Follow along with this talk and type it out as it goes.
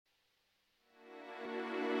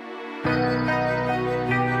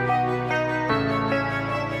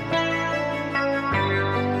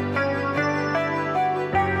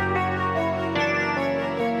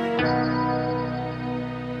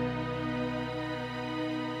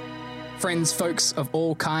friends, folks of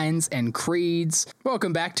all kinds and creeds.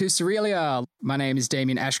 Welcome back to Cerealia. My name is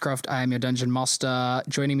Damien Ashcroft. I am your Dungeon Master.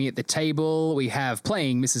 Joining me at the table, we have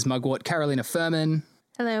playing Mrs. Mugwort, Carolina Furman.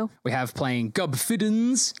 Hello. We have playing Gob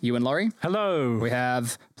Fiddens, Ewan Lawrie. Hello. We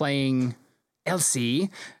have playing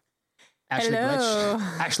Elsie, Hello.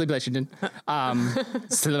 Ashley Bletchington. And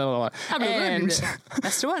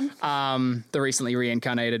that's the one. The recently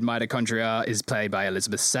reincarnated mitochondria is played by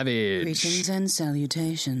Elizabeth Savage. Greetings and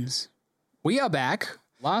salutations. We are back.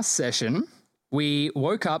 Last session, we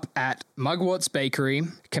woke up at Mugwort's Bakery,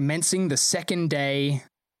 commencing the second day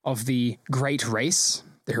of the Great Race,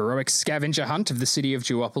 the heroic scavenger hunt of the city of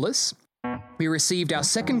Duopolis. We received our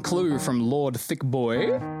second clue from Lord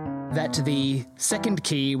Thickboy that the second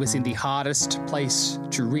key was in the hardest place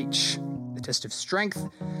to reach, the test of strength,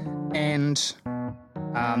 and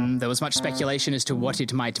there was much speculation as to what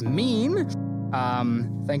it might mean.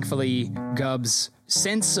 Thankfully, Gub's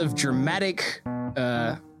sense of dramatic,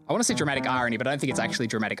 I want to say dramatic irony, but I don't think it's actually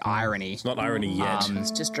dramatic irony. It's not irony yet.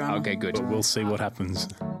 It's just drama. Okay, good. But we'll see what happens.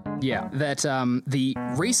 Yeah, that the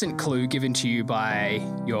recent clue given to you by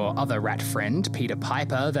your other rat friend, Peter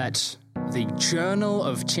Piper, that the Journal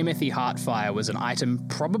of Timothy Heartfire was an item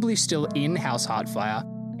probably still in House Heartfire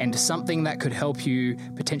and something that could help you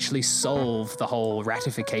potentially solve the whole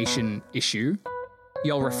ratification issue.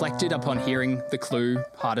 Y'all reflected upon hearing the clue,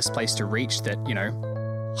 hardest place to reach, that, you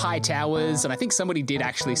know, high towers, and I think somebody did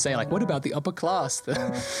actually say, like, what about the upper class?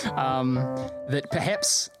 That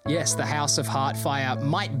perhaps, yes, the House of Heartfire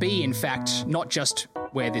might be, in fact, not just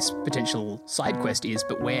where this potential side quest is,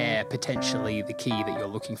 but where potentially the key that you're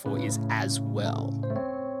looking for is as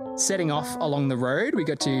well. Setting off along the road, we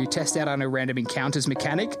got to test out our no random encounters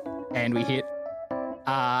mechanic, and we hit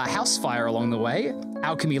house fire along the way.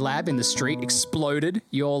 Alchemy lab in the street exploded.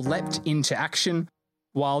 You all leapt into action.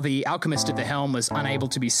 While the alchemist at the helm was unable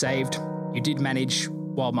to be saved, you did manage,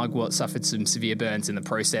 while Mugwort suffered some severe burns in the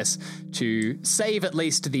process, to save at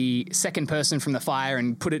least the second person from the fire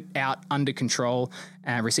and put it out under control,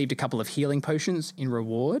 and received a couple of healing potions in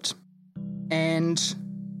reward, and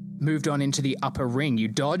moved on into the upper ring. You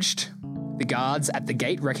dodged the guards at the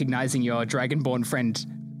gate, recognizing your dragonborn friend,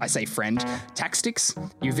 I say friend,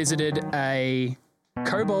 Taxtix. You visited a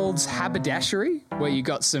Kobold's haberdashery, where you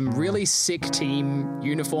got some really sick team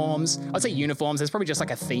uniforms. I'd say uniforms, there's probably just like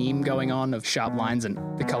a theme going on of sharp lines and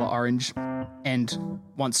the color orange. And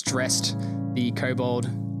once dressed, the kobold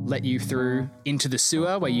let you through into the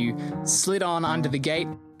sewer, where you slid on under the gate,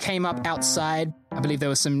 came up outside. I believe there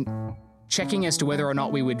was some checking as to whether or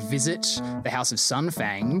not we would visit the House of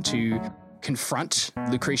Sunfang to confront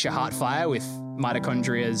Lucretia Heartfire with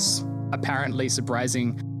mitochondria's apparently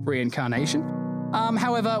surprising reincarnation.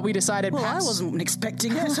 However, we decided perhaps... I wasn't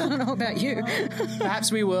expecting it. I don't know about you.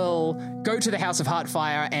 Perhaps we will go to the House of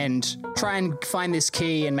Heartfire and try and find this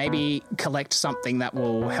key and maybe collect something that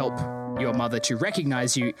will help your mother to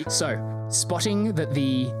recognize you. So, spotting that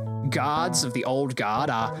the guards of the old guard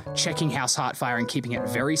are checking House Heartfire and keeping it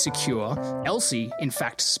very secure, Elsie, in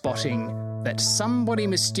fact, spotting that somebody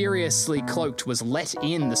mysteriously cloaked was let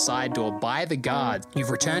in the side door by the guards. You've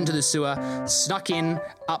returned to the sewer, snuck in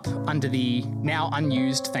up under the now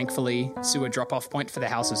unused, thankfully, sewer drop-off point for the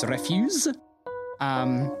house's refuse.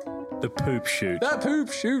 The poop chute. The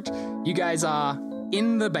poop chute! You guys are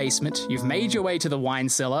in the basement. You've made your way to the wine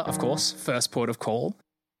cellar, of course, first port of call.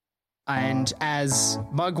 And as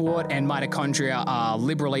Mugwort and Mitochondria are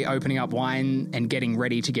liberally opening up wine and getting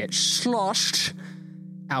ready to get sloshed,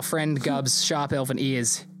 our friend Gub's sharp elven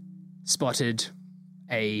ears spotted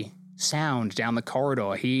a sound down the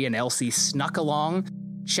corridor. He and Elsie snuck along,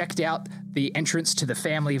 checked out the entrance to the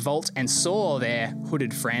family vault, and saw their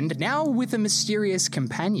hooded friend, now with a mysterious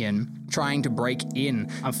companion, trying to break in.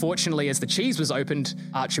 Unfortunately, as the cheese was opened,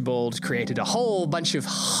 Archibald created a whole bunch of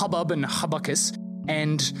hubbub and hubbuckus,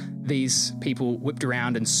 and these people whipped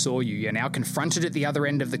around and saw you. You're now confronted at the other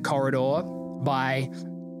end of the corridor by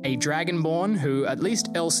a dragonborn who at least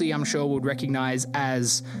Elsie, I'm sure, would recognize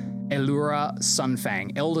as Elura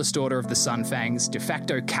Sunfang, eldest daughter of the Sunfangs, de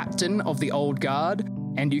facto captain of the Old Guard,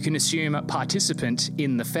 and you can assume a participant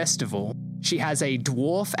in the festival. She has a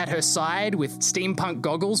dwarf at her side with steampunk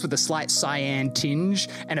goggles with a slight cyan tinge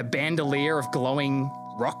and a bandolier of glowing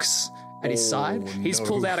rocks at his side. He's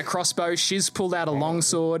pulled out a crossbow. She's pulled out a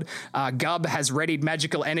longsword. Gub has readied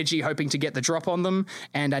magical energy, hoping to get the drop on them.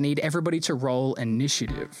 And I need everybody to roll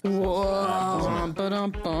initiative. Whoa.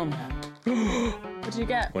 Ba-dum-bum. What'd you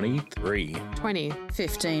get? 23. 20.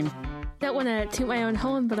 15. Don't want to toot my own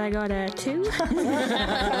horn, but I got a 2.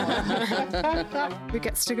 Who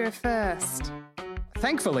gets to go first?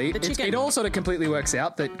 thankfully, it all sort of completely works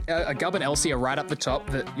out that Gub and Elsie are right up the top,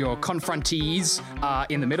 that your confrontees are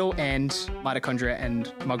in the middle, and Mitochondria and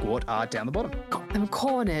Mugwort are down the bottom. Got them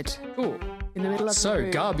cornered Cool. in the middle of the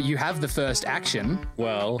room. Gub, you have the first action.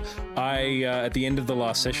 Well, I at the end of the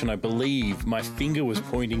last session, I believe my finger was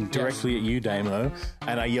pointing directly at you, Damo,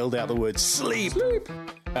 and I yelled out the word "sleep."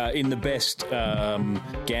 In the best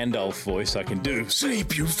Gandalf voice I can do.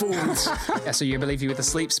 Sleep, you fools! Yeah, so you believe you with a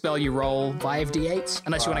sleep spell, you roll 5d8,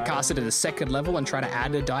 unless you want to cast it at a second level and try to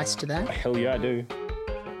add a dice to that. Hell yeah, I do.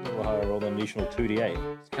 Well, I rolled an additional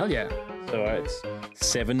 2d8. Hell yeah. So it's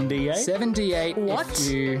 7d8. 7d8.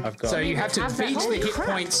 What? I've got So you have to have that. beat the Holy hit crap.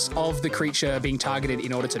 points of the creature being targeted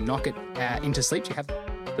in order to knock it into sleep. You have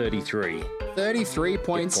 33. 33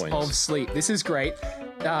 points of sleep. This is great.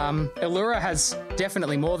 Allura has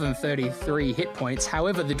definitely more than 33 hit points.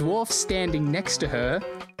 However, the dwarf standing next to her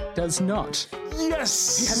does not.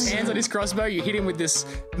 Yes! He has hands on his crossbow. You hit him with this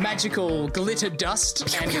magical glitter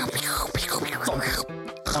dust and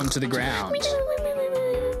onto the ground.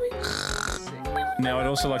 Now I'd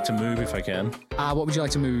also like to move if I can. What would you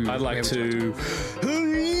like to move? I'd like to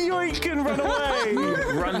yoink and run away.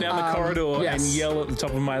 Run down the corridor and yell at the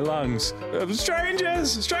top of my lungs.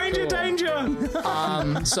 Strangers! Stranger danger!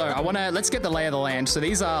 So let's get the lay of the land. So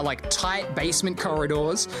these are like tight basement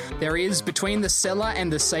corridors. There is between the cellar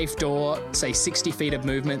and the safe door, say 60 feet of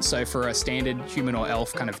movement. So for a standard human or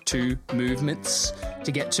elf, kind of 2 movements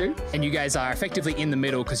to get to. And you guys are effectively in the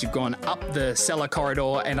middle because you've gone up the cellar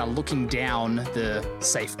corridor and are looking down the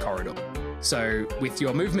safe corridor. So with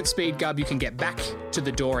your movement speed, Gub, you can get back to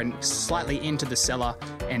the door and slightly into the cellar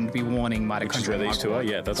and be warning Mitochondria where these two are?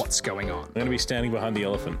 Yeah, that's what's going on. I'm going to be standing behind the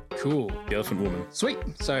elephant. Cool. The elephant woman. Sweet.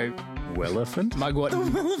 So Elephant? Mugwort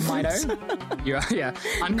and Mito, you're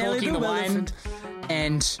uncorking the wine,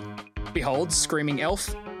 and behold, screaming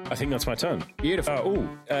elf. I think that's my turn. Beautiful.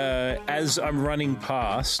 As I'm running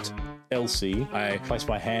past Elsie, I place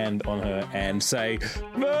my hand on her and say,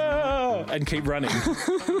 "Ah!" and keep running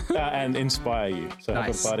and inspire you. So I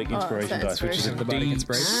have a bardic inspiration so dice, which is a the bardic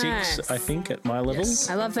inspiration. D6, Nice. I think, at my level.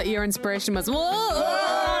 I love that your inspiration was,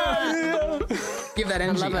 whoa! Give that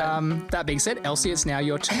energy. love it. That being said, Elsie, it's now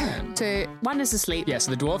your turn. So one is asleep. Yeah,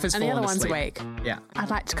 so the dwarf is And the fallen other one's asleep. awake. Yeah. I'd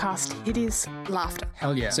like to cast hideous laughter.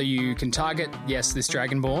 Hell yeah. So you can target, yes, this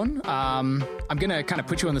Dragonborn. I'm going to kind of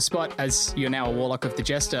put you on the spot as you're now a Warlock of the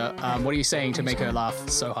Jester. What are you saying to make her laugh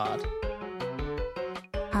so hard?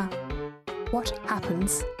 What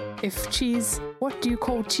happens if cheese, what do you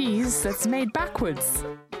call cheese that's made backwards?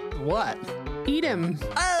 What? Eat him.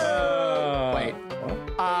 Wait.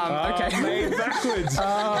 Okay. Made backwards.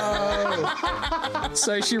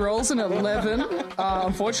 So she rolls an 11.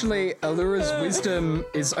 Unfortunately, Allura's wisdom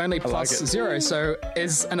is only plus it. 0. So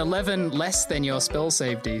is an 11 less than your spell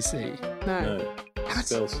save DC? No.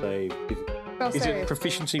 Spell save. Is it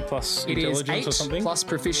proficiency plus It is intelligence 8 or something? plus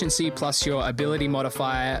proficiency plus your ability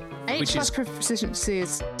modifier, 8 which plus is proficiency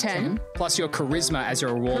is 10. plus your charisma as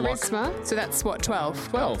you're a warlock. Charisma. So that's what, 12?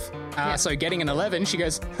 12. So getting an 11, she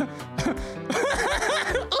goes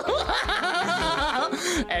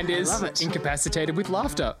and is love it. incapacitated with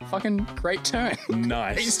laughter. Fucking great turn.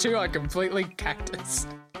 Nice. These two are completely cactus.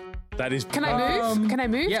 That is. Can I move? Can I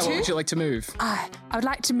move Yeah, too? what would you like to move? I would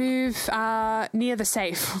like to move near the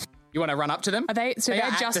safe. You want to run up to them? Are they? So They are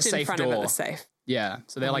they're at just the in safe front door. of the safe. Yeah,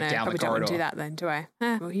 so they're like No, down the probably don't want corridor. to do that then, do I?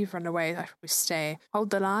 Well, you've run away. I should stay. Hold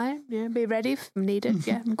the line. Yeah, be ready if needed.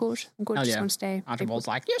 Yeah, I'm good. I'm good. Hell Just yeah. want to stay. Archibald's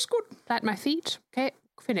like, yes, good. Plant my feet. Okay,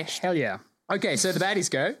 finished. Hell yeah. Okay, so the baddies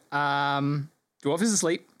go. Dwarf is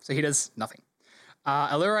asleep, so he does nothing.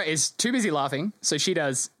 Allura is too busy laughing, so she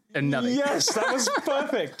does nothing. Yes, that was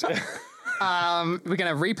perfect. We're going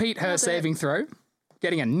to repeat her saving throw.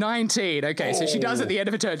 Getting a 19. Okay, so she does at the end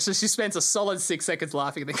of her turn. So she spends a solid 6 seconds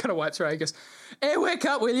laughing and then kind of wipes her eye and goes, hey, wake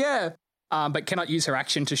up, will ya? But cannot use her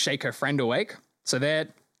action to shake her friend awake. So they're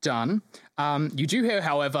done. You do hear,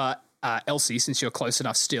 however, Elsie, since you're close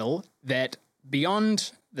enough still, that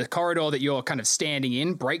beyond the corridor that you're kind of standing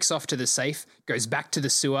in, breaks off to the safe, goes back to the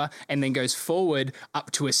sewer, and then goes forward up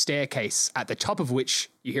to a staircase, at the top of which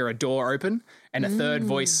you hear a door open, and a third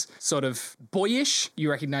voice, sort of boyish, you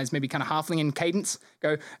recognize maybe kind of halfling in cadence,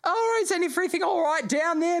 go, all right, is everything all right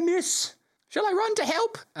down there, miss? Shall I run to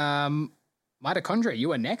help? Mitochondria,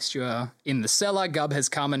 you are next. You are in the cellar. Gub has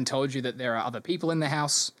come and told you that there are other people in the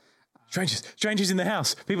house. Strangers in the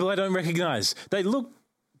house. People I don't recognize. They look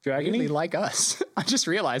dragony. Really like us. I just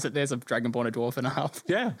realized that there's a dragonborn, a dwarf, and a half.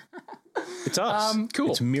 Yeah. It's us.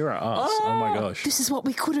 Cool. It's mirror us. Oh my gosh. This is what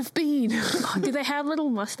we could have been. Do they have little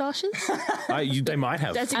mustaches? They might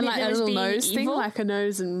have. Does it And make like a them as little being nose thing, evil? like a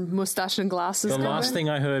nose and mustache and glasses. The last thing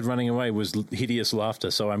I heard running away was hideous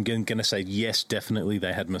laughter, so I'm going to say yes, definitely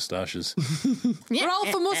they had moustaches. Roll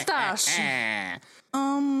for mustache.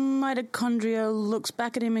 Mitochondria looks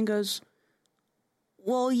back at him and goes,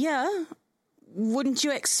 well, yeah. Wouldn't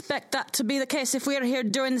you expect that to be the case if we were here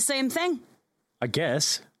doing the same thing? I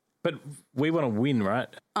guess. But we want to win, right?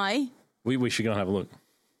 Aye. We should go and have a look.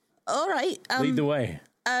 All right. Lead the way.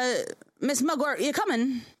 Miss Mugwort, you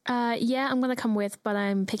coming? Yeah, I'm going to come with, but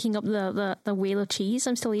I'm picking up the wheel of cheese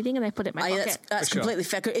I'm still eating and I put it in my Aye, pocket. that's For sure. completely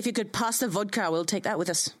fair. If you could pass the vodka, we'll take that with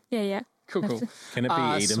us. Yeah. Cool. Can it be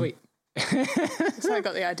Edam? Sweet. So I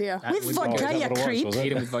got the idea. With vodka, you creep.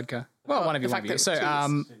 Eat 'em with vodka. Well, one of you, the one of fact you. that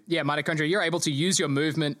So, it's mitochondria, you're able to use your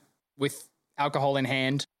movement with alcohol in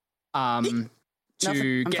hand to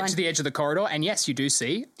Nothing, I'm get fine. to the edge of the corridor. And yes, you do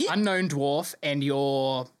see unknown dwarf and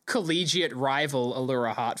your collegiate rival,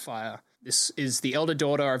 Allura Heartfire. This is the elder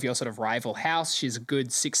daughter of your sort of rival house. She's a good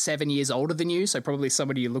 6-7 years older than you, so probably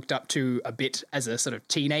somebody you looked up to a bit as a sort of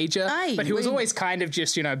teenager, Aye, but who was we- always kind of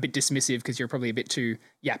just, a bit dismissive because you're probably a bit too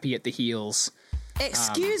yappy at the heels.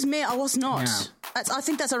 Excuse me, I was not. Yeah. I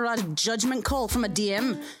think that's a rash judgment call from a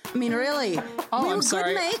DM. I mean, really. Oh, we were I'm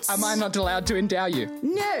sorry. good mates. Am I not allowed to endow you?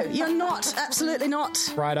 No, you're not. Absolutely not.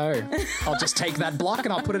 Righto. I'll just take that block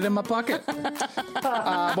and I'll put it in my pocket.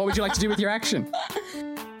 What would you like to do with your action?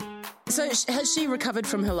 So has she recovered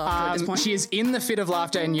from her laughter at this point? She is in the fit of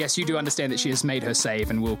laughter, and yes, you do understand that she has made her save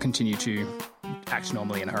and will continue to act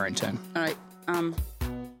normally in her own turn. All right.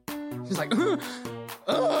 She's like,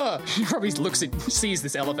 ugh. She probably sees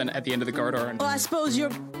this elephant at the end of the corridor and Well, I suppose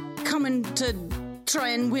you're coming to try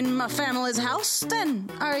and win my family's house, then,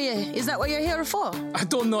 are you? Is that what you're here for? I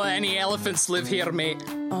don't know any elephants live here, mate.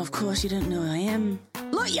 Oh, of course you don't know I am.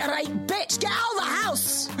 Look, you right, bitch! Get out of the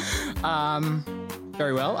house!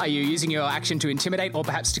 Very well. Are you using your action to intimidate or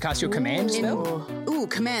perhaps to cast your command spell? Ooh,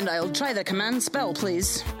 command. I'll try the command spell,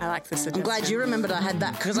 please. I like this I'm suggestion. glad you remembered I had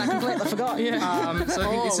that, because I completely forgot. So I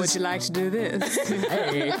think this would is... you like to do this?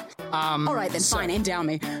 Hey. All right, then, fine, endow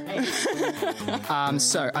me.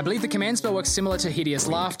 So I believe the command spell works similar to Hideous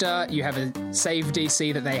Laughter. You have a save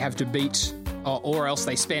DC that they have to beat or else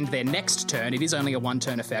they spend their next turn. It is only a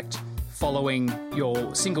one-turn effect following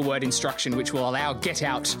your single word instruction, which will allow get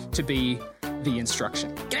out to be the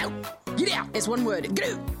instruction. Get out! Get out! It's one word.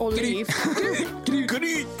 Get out! Or leave.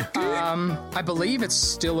 I believe it's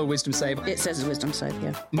still a wisdom save. It says it's wisdom save,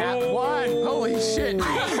 yeah. Nat one. Holy shit.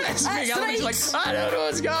 This big that's elephant's like, right. I don't know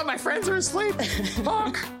what's going on. My friends are asleep.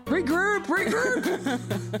 Fuck. Regroup.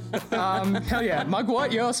 Hell yeah.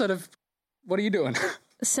 Mugwort, you're sort of, what are you doing?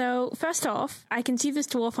 So, first off, I can see this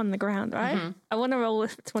dwarf on the ground, right? I want to roll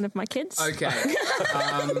if it's one of my kids. Okay.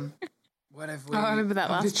 What have we? I remember that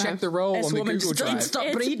I'll last just check time. the roll This on the woman Google just doesn't Drive. stop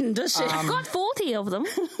It's- breeding, does she? I've got 40 of them.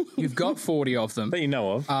 You've got 40 of them. That you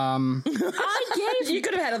know of. I gave You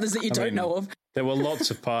could have had others that you don't mean- know of. There were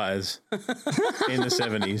lots of pies in the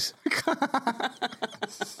 70s.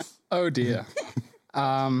 Oh dear.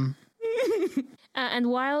 and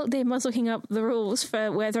while Dama's looking up the rules for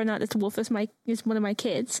whether or not this dwarf is one of my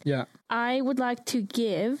kids, Yeah. I would like to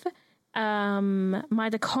give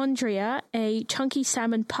mitochondria a chunky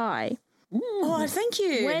salmon pie. Oh, thank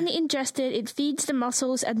you. When ingested, it feeds the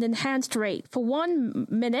muscles at an enhanced rate. For 1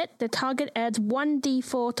 minute, the target adds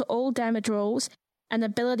 1d4 to all damage rolls and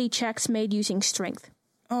ability checks made using strength.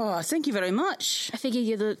 Oh, thank you very much. I figure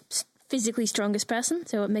you're the physically strongest person,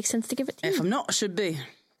 so it makes sense to give it to you. If I'm not, I should be.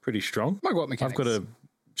 Pretty strong. Mugwort mechanics. I've got a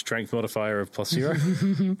strength modifier of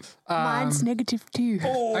 +0. Mine's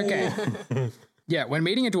 -2. Okay. Yeah, when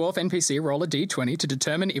meeting a dwarf NPC, roll a d20 to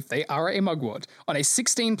determine if they are a mugwort. On a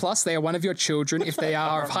 16 plus, they are one of your children. If they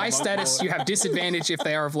are of high status, you have disadvantage. If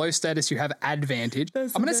they are of low status, you have advantage. I'm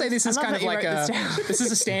going to say this is I love kind of that you like wrote a... this down. This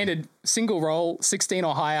is a standard single roll, 16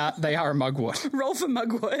 or higher, they are a mugwort. Roll for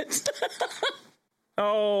mugwort.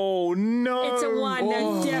 Oh, no. It's a 1,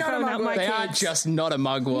 they're definitely not my They kids. are just not a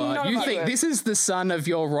mugwort. You think this is the son of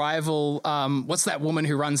your rival, what's that woman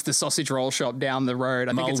who runs the sausage roll shop down the road?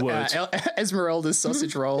 I think it's Esmeralda's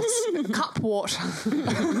Sausage Rolls. Cupwort.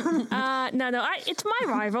 No, it's my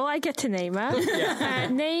rival. I get to name her.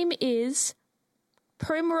 Name is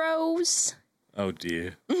Primrose Oh,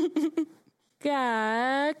 dear.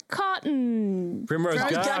 Cotton. Primrose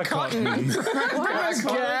Cotton. Primrose Cotton.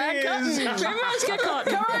 Down,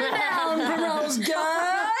 Primrose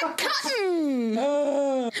Cotton.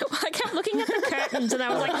 I kept looking at the curtains and I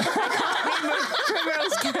was like, I can't read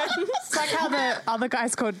Primrose curtains. like how the other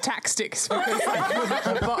guy's called Tactics because like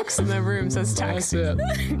the box in the room says Tactics.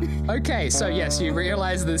 Okay, so yes, you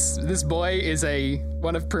realise this boy is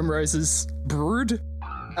one of Primrose's brood.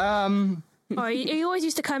 He always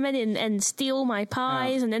used to come in and steal my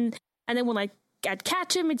pies, and then when I'd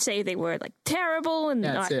catch him, he'd say they were like terrible, and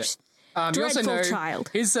That's it. dreadful you also know child.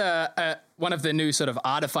 He's one of the new sort of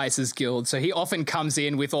artificers guild, so he often comes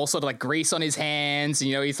in with all sort of like grease on his hands, and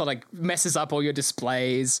he sort of like messes up all your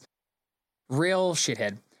displays. Real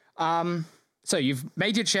shithead. So you've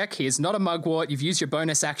made your check. He is not a mugwort. You've used your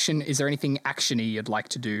bonus action. Is there anything actiony you'd like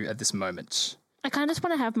to do at this moment? I kind of just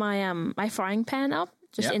want to have my my frying pan up,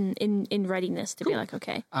 just in readiness to be like,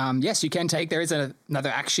 okay. Yes, you can take. There is another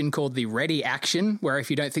action called the ready action, where if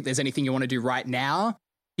you don't think there's anything you want to do right now,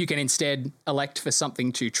 you can instead elect for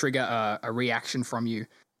something to trigger a reaction from you.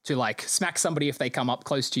 To like smack somebody if they come up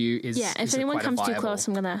close to you if anyone comes too close,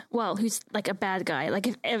 I'm gonna who's like a bad guy. Like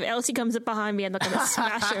if Elsie comes up behind me, I'm not gonna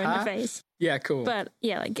smash her in the face. Yeah, cool. But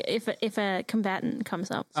yeah, like if a combatant comes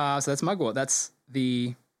up. So that's Mugwort. That's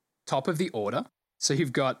the top of the order. So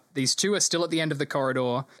you've got these two are still at the end of the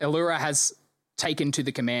corridor. Allura has taken to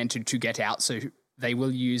the command to get out, so they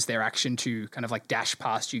will use their action to kind of like dash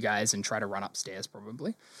past you guys and try to run upstairs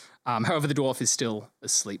probably. However, the dwarf is still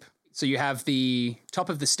asleep. So you have the top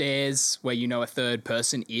of the stairs where a third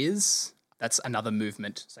person is. That's another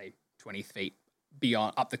movement, say 20 feet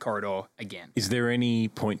beyond up the corridor again. Is there any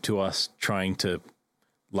point to us trying to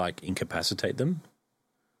like incapacitate them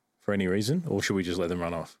for any reason, or should we just let them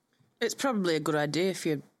run off? It's probably a good idea if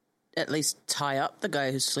you at least tie up the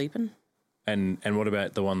guy who's sleeping. And what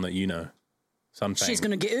about the one that Sunfang? She's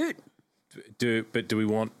going to get out. Do we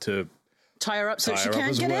want to tie her up so she tie her up can't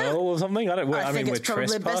as get well out? or something? I think mean, it's we're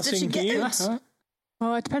probably best if she trespassing here. gets out.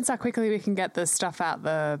 Well, it depends how quickly we can get the stuff out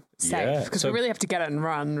the safe because we really have to get it and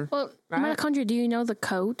run. Well, right? Mitochondria, do you know the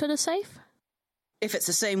code to the safe? If it's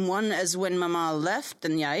the same one as when Mama left,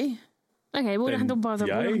 then yay. Okay, we don't have to bother.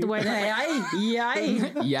 We don't have to worry about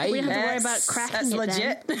Yay. Yay. we don't have to worry about cracking That's it.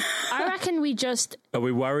 legit. Then. I reckon we just. Are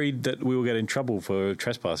we worried that we will get in trouble for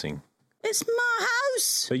trespassing? It's my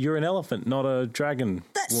house. But you're an elephant, not a dragon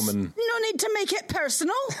woman. No need to make it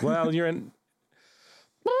personal. Well, you're an...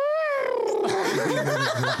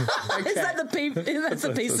 Is that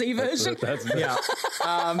the PC version? Yeah.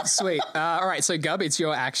 Sweet. All right, so Gub, it's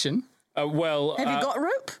your action. Have you got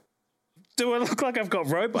rope? Do I look like I've got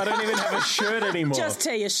rope? I don't even have a shirt anymore. Just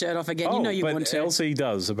tear your shirt off again. You know you but want to. Elsie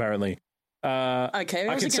does, apparently. Okay,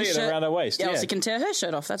 I can see it around her waist. Yeah, Yeah. Elsie can tear her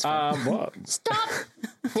shirt off. That's fine. What? Stop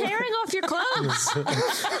tearing off your clothes. No,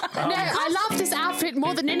 I love this outfit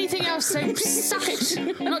more than anything else, so suck it.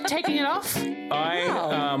 I'm not taking it off.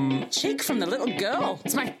 Cheek from the little girl.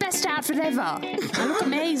 It's my best outfit ever. I look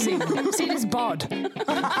amazing. See this bod.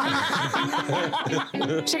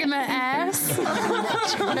 Checking my ass.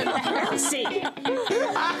 Elsie,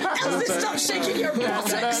 Elsie, stop shaking your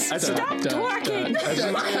buttocks. stop twerking.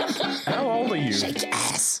 How old are you? Shake your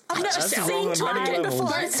ass. I've never That's seen wrong on many twerking levels.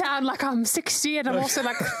 before. I don't sound like I'm 60 and I'm also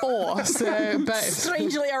like 4, so both.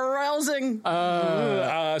 Strangely arousing.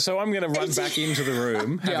 So I'm going to run back into the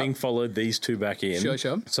room, having followed these two back in.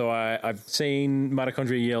 Sure. So I've seen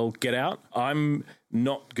Mitochondria yell, "Get out!" I'm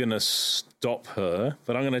not going to stop her,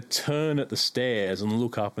 but I'm going to turn at the stairs and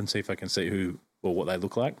look up and see if I can see who or what they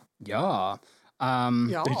look like. Yeah.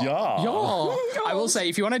 Yeah. I will say,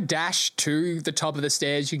 if you want to dash to the top of the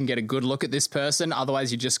stairs, you can get a good look at this person.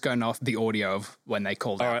 Otherwise, you're just going off the audio of when they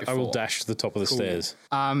called All out right, before. I will dash to the top of the stairs.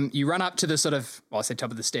 You run up to the sort of, I say top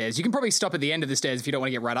of the stairs. You can probably stop at the end of the stairs if you don't want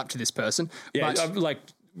to get right up to this person. Yeah, But, I'm like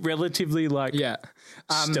relatively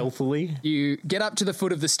stealthily. you get up to the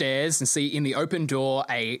foot of the stairs and see in the open door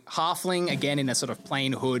a halfling, again in a sort of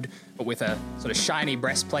plain hood, but with a sort of shiny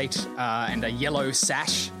breastplate and a yellow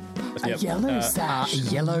sash. Yep. Yellow sash.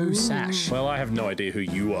 Yellow sash. Well, I have no idea who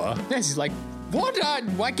you are. Yes, he's like, what?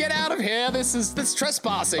 Why get out of here? This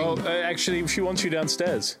trespassing. Oh, actually, she wants you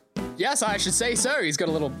downstairs. Yes, I should say so. He's got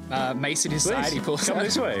a little mace at his Please, side. He pulls come out.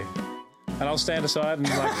 this way. And I'll stand aside and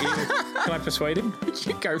can I persuade him?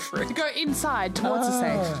 You go for it. Go inside towards the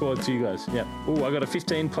safe. Towards you guys, yeah. Oh, I got a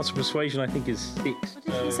 15 plus a persuasion, I think is 6.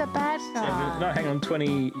 He's a bad guy. No, hang on,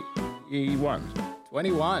 21.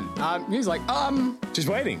 21. He's like, Just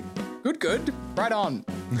waiting. good. Right on.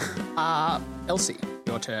 Elsie,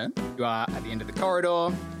 your turn. You are at the end of the corridor.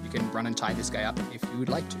 You can run and tie this guy up if you would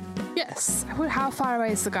like to. Yes. How far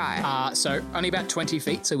away is the guy? So only about 20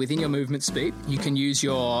 feet, so within your movement speed. You can use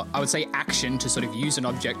your, I would say, action to sort of use an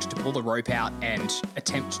object to pull the rope out and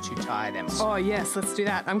attempt to tie them. Oh, yes, let's do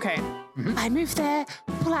that. Okay. I move there,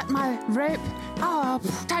 pull out my rope. Oh,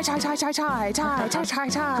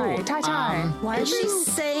 tie. Why is she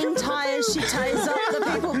saying tie as she ties up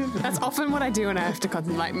the people? That's often what I do when I have to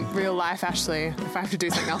contemplate real life, Ashley. If I have to do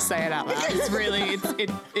something, I'll say it out loud. It's really,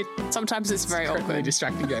 sometimes it's very Really awkward.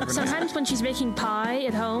 distracting you overnight. Sometimes when she's making pie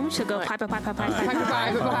at home, she'll go pie.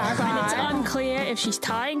 And it's unclear if she's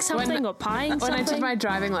tying something or pieing When I something. did my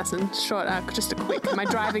driving lesson, my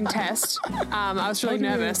driving test, I was really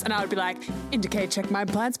nervous, and I would be like, indicate, check my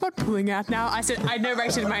blind spot, pulling out now. I said, I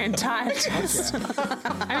narrated my entire test.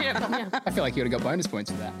 I feel like you would have got bonus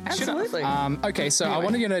points for that. Absolutely. Okay, so I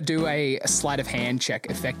wanted you to do a sleight of hand check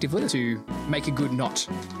effectively to make a good knot.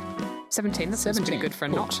 17, that sounds pretty good for a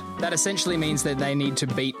knot. That essentially means that they need to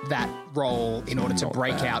beat that roll in order to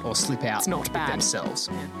break out or slip out It's not bad. themselves.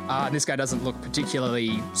 This guy doesn't look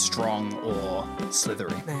particularly strong or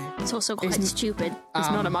slithery. It's also quite stupid. It's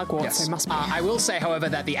not a mugwort, Yes. so it must be. I will say, however,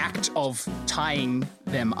 that the act of tying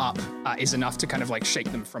them up is enough to kind of like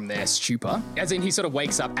shake them from their stupor. As in, he sort of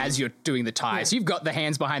wakes up as you're doing the tie. So you've got the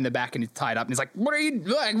hands behind the back and he's tied up, and he's like, "What are you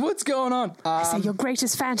doing? What's going on?" I say, your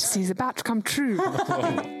greatest fantasy is about to come true.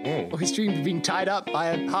 Well, he's dreamed of being tied up by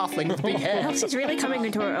a halfling with big hair. Elsie's really coming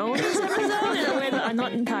into her own in a way that I'm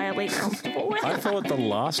not entirely comfortable with. I thought the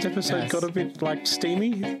last episode got a bit, like,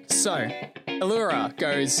 steamy. So, Allura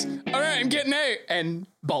goes, "All right, I'm getting out," and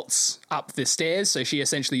bolts up the stairs. So she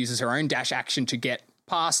essentially uses her own dash action to get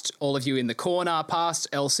past all of you in the corner, past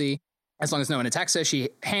Elsie. As long as no one attacks her, she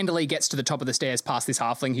handily gets to the top of the stairs past this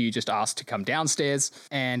halfling who you just asked to come downstairs.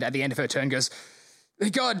 And at the end of her turn goes,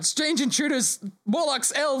 "God, strange intruders,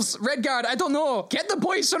 warlocks, elves, Redguard, I don't know. Get the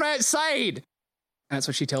boys from outside." And that's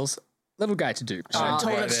what she tells little guy to do. Right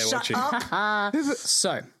there watching.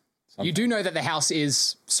 So, you do know that the house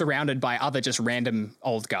is surrounded by other just random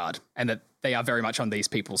old guard, and that they are very much on these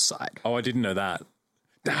people's side. Oh, I didn't know that.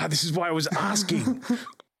 This is why I was asking.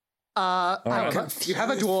 You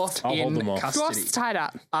have a dwarf I'll hold them in off. custody, Dwarf's tied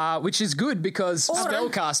up. which is good because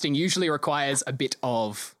spellcasting usually requires a bit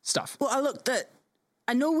of stuff. Well,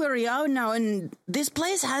 I know where we are now, and this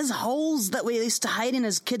place has holes that we used to hide in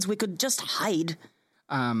as kids. We could just hide.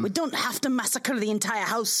 We don't have to massacre the entire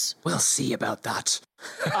house. We'll see about that.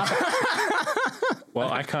 Well,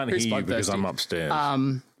 I can't hear you because I'm upstairs.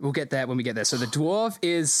 We'll get there when we get there. So the dwarf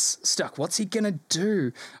is stuck. What's he gonna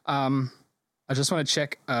do? I just want to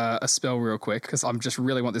check a spell real quick because I just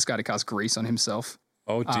really want this guy to cast grease on himself.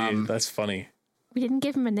 Oh, dear, that's funny. We didn't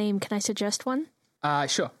give him a name. Can I suggest one?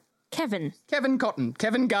 Sure. Kevin. Kevin Cotton.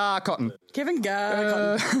 Kevin Gar Cotton. Kevin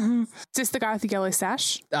Gar. Is this the guy with the yellow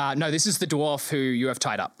sash? No, this is the dwarf who you have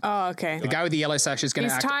tied up. Oh, okay. The guy with the yellow sash is going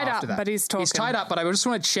to He's act tied after up, that. but he's talking. He's tied up, but I just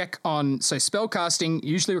want to check on... So spellcasting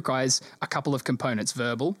usually requires a couple of components.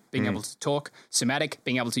 Verbal, being able to talk. Somatic,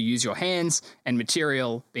 being able to use your hands. And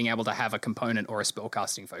material, being able to have a component or a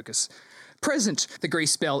spellcasting focus. Present, the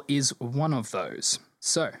grease spell is one of those.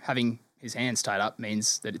 So having his hands tied up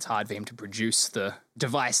means that it's hard for him to produce the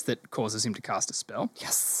device that causes him to cast a spell.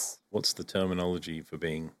 Yes. What's the terminology for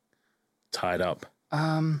being tied up?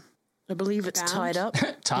 I believe it's tied up.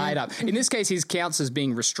 Tied up. In this case, his counts as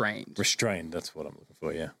being restrained. Restrained, that's what I'm looking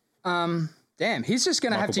for, yeah. Damn, he's just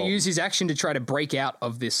going to have to Michael use his action to try to break out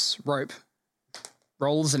of this rope.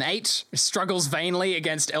 Rolls an 8, struggles vainly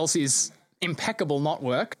against Elsie's impeccable knot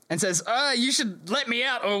work, and says, you should let me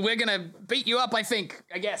out or we're going to beat you up, I think,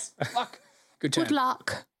 I guess. Fuck. Good turn. Good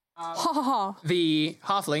luck. Ha ha ha. The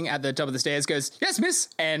halfling at the top of the stairs goes, "Yes, miss,"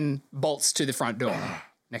 and bolts to the front door.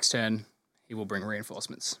 Next turn, he will bring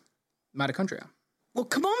reinforcements. Mitochondria. Well,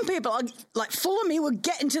 come on, people. Follow me. We're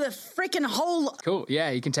getting to the freaking hole. Cool.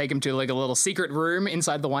 Yeah, you can take him to like a little secret room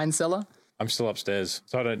inside the wine cellar. I'm still upstairs,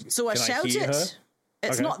 so I don't... So I can shout hear it. her?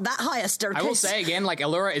 It's Okay. not that high a staircase. I will say again, like,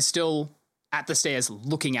 Allura is still at the stairs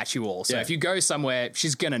looking at you all. So Yeah. if you go somewhere,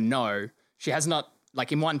 she's going to know. She has not,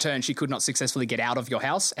 like, in one turn, she could not successfully get out of your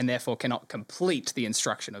house and therefore cannot complete the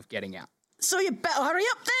instruction of getting out. So you better hurry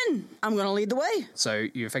up then. I'm going to lead the way. So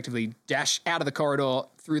you effectively dash out of the corridor,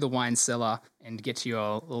 through the wine cellar, and get to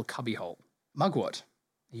your little cubby hole. Mugwort,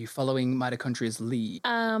 are you following Mitochondria's lead?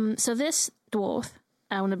 So this dwarf,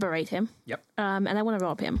 I want to berate him. Yep. And I want to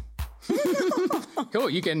rob him. Cool,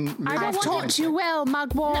 you can... move I have off to taught him. you well,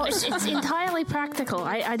 Mugwort. It's entirely practical.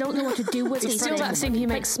 I don't know what to do with It's these still that things. thing he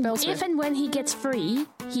makes spells If with. and when he gets free,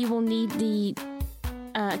 he will need the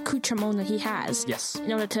accoutrement that he has Yes.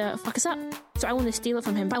 in order to fuck us up. So I want to steal it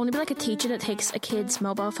from him. But I want to be like a teacher that takes a kid's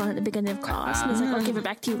mobile phone at the beginning of class and is like, I'll give it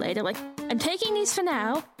back to you later. Like, I'm taking these for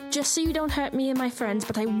now, just so you don't hurt me and my friends,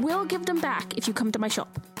 but I will give them back if you come to my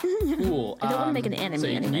shop. Cool. I don't want to make an enemy So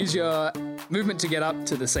you can anyway. use your movement to get up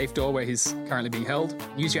to the safe door where he's currently being held.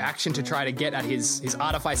 Use your action to try to get at his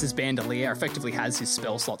Artificer's Bandolier. Effectively has his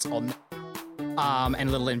spell slots on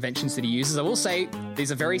and little inventions that he uses. I will say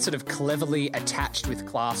these are very sort of cleverly attached with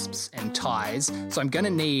clasps and ties. So I'm going to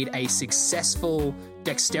need a successful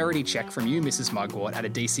dexterity check from you, Mrs. Mugwort, at a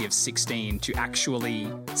DC of 16 to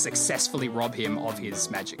actually successfully rob him of his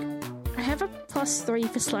magic. I have a +3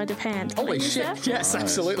 for sleight of hand. Can I Holy use shit. that? Yes,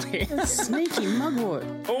 absolutely. Sneaky mugwort.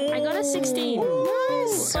 I got a 16.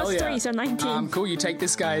 Nice. Hell yeah. +3, so 19. Cool, you take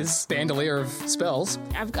this guy's bandolier of spells.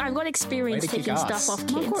 I've got experience Way to kick taking ass. stuff off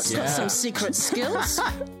kids. Mugwort's got some secret skills.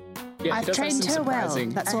 Yeah, I've trained her well.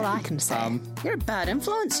 That's all I can say. You're a bad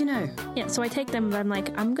influence, you know. Yeah, so I take them and I'm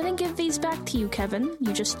like, I'm going to give these back to you, Kevin.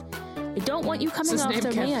 I don't want you coming his name after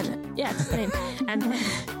me. Kevin? And, yeah, it's his name.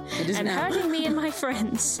 And hurting me and my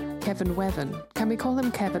friends. Kevin Weven. Can we call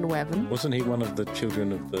him Kevin Weven? Wasn't he one of the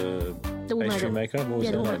children of the woman pastry that- maker? What was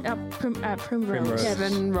Yeah, her name? Primrose. Primrose.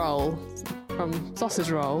 Kevin Roll from Sausage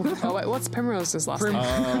Roll. Oh, wait, what's Primrose's last name?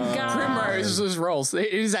 Primrose's Rolls. It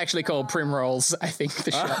is actually called Primrolls, I think,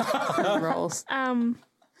 the show. Rolls.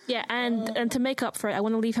 Yeah, and to make up for it, I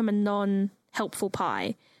want to leave him a non-helpful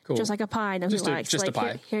pie. Cool. Just like a pie nobody Just a- likes. just a like,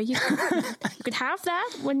 pie. Here you go. You could have that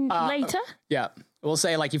when later. Yeah. We'll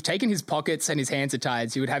say, like, you've taken his pockets and his hands are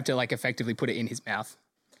tied, so you would have to, like, effectively put it in his mouth.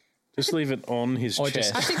 Just leave it on his Or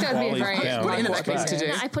chest. just- I think that'd be a while he's very- down. Put it in a Mugwort case to do.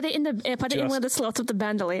 No, I put it in one of the slots of the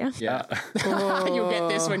bandolier. Yeah. You'll get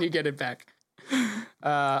this when you get it back.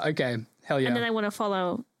 Okay. Hell yeah. And then I want to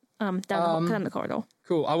follow down the corridor.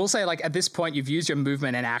 Cool. I will say, like, at this point, you've used your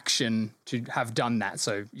movement and action to have done that,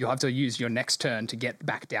 so you'll have to use your next turn to get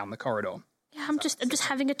back down the corridor. Yeah, I'm just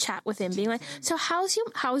having a chat with him, being like, so how's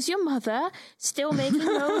your mother still making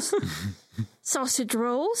those sausage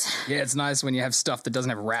rolls? Yeah, it's nice when you have stuff that doesn't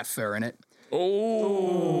have rat fur in it.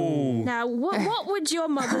 Oh, Now, what would your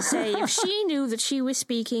mother say if she knew that she was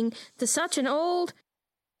speaking to such an old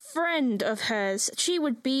friend of hers? She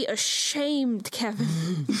would be ashamed, Kevin.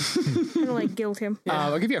 I'm gonna guilt him.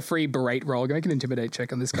 I'll give you a free berate roll. Go make an intimidate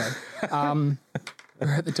check on this guy.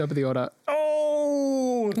 We're at the top of the order.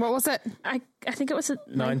 What was it? I think it was a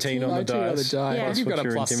 19 on the 19 on the dice. die. Yeah. Well, you've got a What's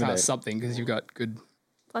your plus intimidate? something because you've got good.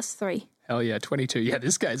 +3. Hell yeah, 22. Yeah,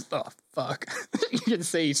 this guy's, oh, fuck. You can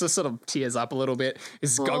see he just sort of tears up a little bit.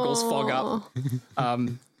 His goggles fog up.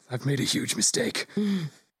 I've made a huge mistake.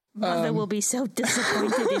 Mother will be so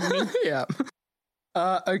disappointed in me. Yeah.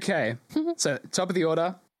 Okay. So, top of the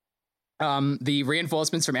order. The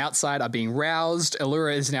reinforcements from outside are being roused.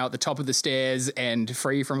 Allura is now at the top of the stairs and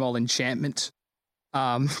free from all enchantment.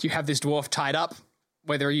 You have this dwarf tied up.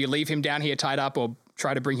 Whether you leave him down here tied up or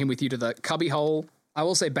try to bring him with you to the cubby hole. I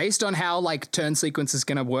will say, based on how, like, turn sequence is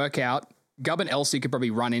going to work out, Gubb and Elsie could probably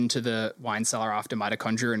run into the wine cellar after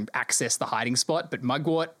Mitochondria and access the hiding spot, but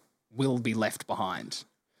Mugwort will be left behind.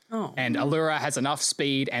 Oh. And Allura has enough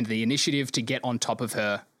speed and the initiative to get on top of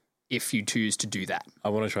her if you choose to do that. I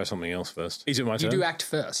want to try something else first. Is it my You turn? do act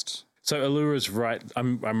first. So Allura's right.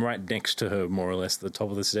 I'm right next to her, more or less, at the top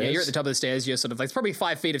of the stairs. Yeah, you're at the top of the stairs. You're sort of, like, it's probably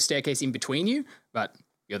 5 feet of staircase in between you, but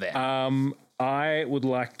you're there. I would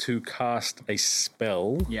like to cast a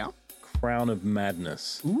spell. Yeah. Crown of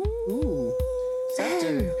Madness. For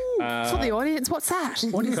the audience, what's that?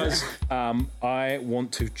 Because I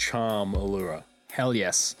want to charm Allura. Hell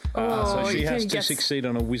yes. So she you has can to guess- succeed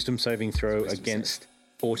on a wisdom saving throw against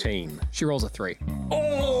 14. She rolls a 3.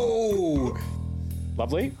 Oh!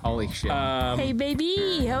 Lovely. Holy shit. Hey,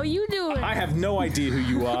 baby, how you doing? I have no idea who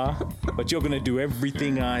you are, but you're going to do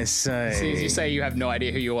everything I say. See, as you say you have no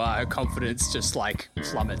idea who you are, her confidence just, like,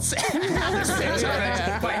 plummets.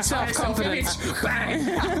 Self-confidence. Bang!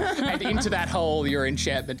 And into that hole, your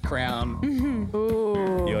enchantment crown.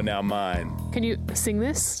 You're now mine. Can you sing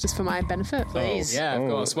this just for my benefit? Please. Yeah, of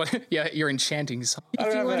course. What? Yeah, your enchanting song.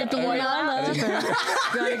 If you want to be my lover,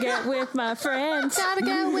 gotta get with my friends. Gotta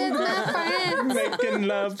go with my friends. Making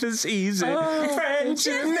love is easy.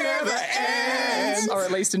 Friendship never ends. Or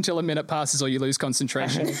at least until a minute passes or you lose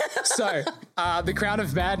concentration. So, the Crown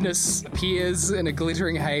of Madness appears in a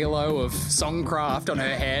glittering halo of songcraft on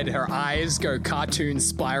her head. Her eyes go cartoon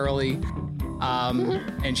spirally.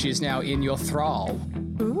 And she is now in your thrall.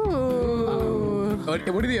 Ooh. What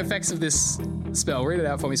are the effects of this spell? Read it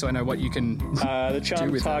out for me so I know what you can The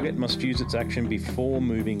charmed with target must use its action before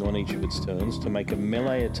moving on each of its turns to make a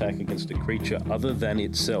melee attack against a creature other than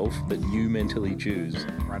itself that you mentally choose.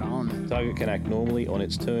 right on. Target can act normally on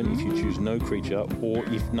its turn if you choose no creature or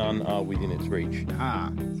if none are within its reach.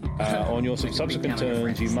 On your subsequent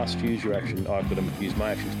turns, you must use your action. I've got to use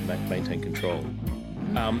my action to maintain control.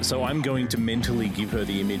 So I'm going to mentally give her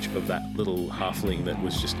the image of that little halfling that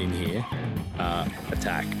was just in here.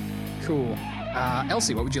 Attack. Cool.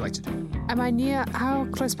 Elsie, what would you like to do? Am I near? How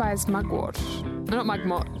close by is Mugwort? Not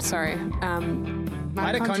Mugmort, sorry.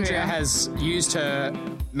 Mitochondria has used her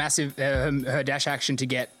massive her dash action to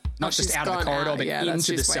get not just out of the corridor, but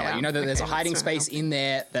into the cellar. You know that there's a hiding space in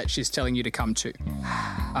there that she's telling you to come to.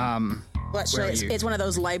 Well, actually, it's one of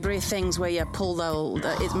those library things where you pull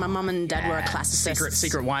my mum and dad were a classicists.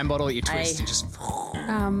 Secret wine bottle that you twist and just...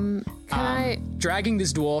 Dragging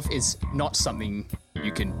this dwarf is not something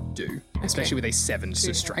you can do, especially with a 7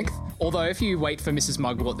 to strength. Although if you wait for Mrs.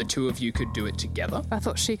 Mugwort, the two of you could do it together. I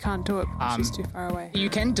thought she can't do it because she's too far away. You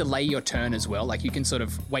can delay your turn as well. Like you can sort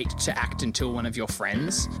of wait to act until one of your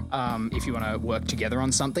friends, if you want to work together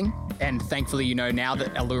on something. And thankfully, you know, now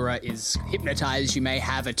that Allura is hypnotized, you may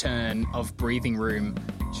have a turn of breathing room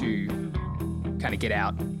to kind of get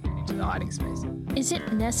out into the hiding space. Is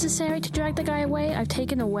it necessary to drag the guy away? I've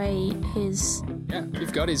taken away his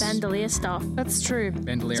you've got his bandolier stuff. That's true.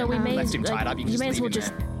 Bandolier. So we may left him tied up. You may as well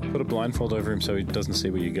just put a blindfold over him so he doesn't see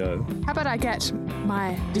where you go. How about I get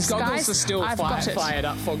my his disguise? goggles are still fired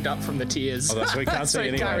up, fogged up from the tears. Oh, that's why he can't see so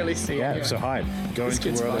anyway. Can't really see. Yeah, so hide. Go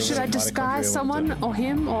into the world. Should I disguise someone or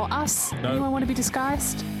him or us? No. Anyone want to be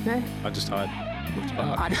disguised? No. I just hide.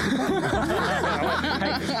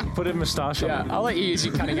 Hey, put a moustache on. I'll let you use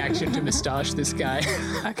your cunning action to moustache this guy.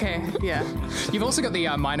 Okay, yeah. You've also got the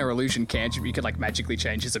minor illusion cantrip. You could like magically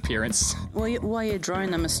change his appearance. Well, while you're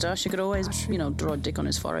drawing the moustache, you could always, draw a dick on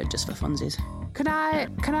his forehead just for funsies. Can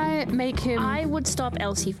I make him? I would stop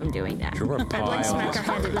Elsie from doing that. Draw a I'd pie like smack on her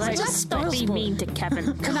hand and be like, just stop being mean to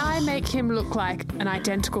Kevin. Can I make him look like an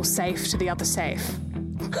identical safe to the other safe?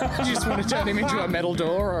 You just want to turn him into a metal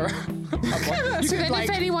door, or so then if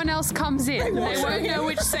anyone else comes in, they won't know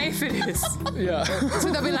which safe it is. Yeah.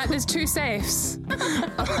 So they'll be like, "There's 2 safes."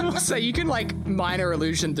 So you can like minor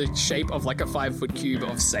illusion the shape of like a 5-foot cube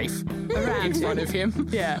of safe in front of him.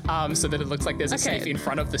 Yeah. So that it looks like there's a safe in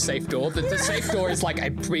front of the safe door. The safe door is like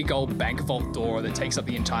a big old bank vault door that takes up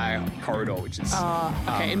the entire corridor, which is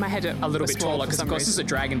in my head a little bit taller because of course this is a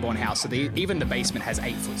Dragonborn house, so even the basement has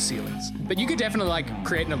 8-foot ceilings. But you could definitely like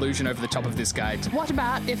create an illusion over the top of this guy. What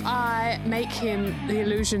about if I make him the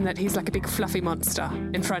illusion that he's like a big fluffy monster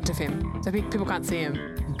in front of him, so people can't see him?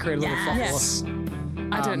 Create a little Yes.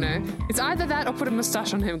 I don't know. It's either that or put a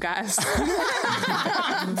moustache on him, guys.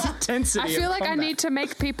 Intensity. I feel like I need to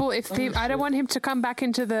make people. I don't want him to come back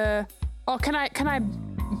into the. Oh, can I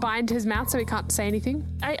bind his mouth so he can't say anything?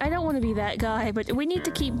 I don't want to be that guy, but we need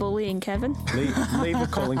to keep bullying Kevin. Leave a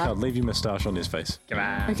calling card. Leave your moustache on his face. Come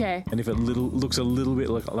on. Okay. And if it looks a little bit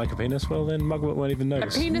like a penis, well then Mugwort won't even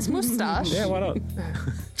notice. A penis moustache? Yeah, why not?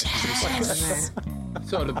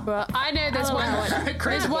 Sort of. Well, I know there's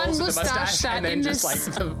one moustache that and then in just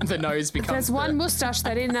this. like the nose becomes. There's one moustache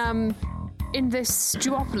that in this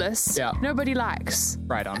duopolis nobody likes.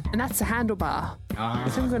 Right on. And that's a handlebar. So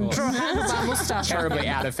I'm going to draw a handlebar moustache. Terribly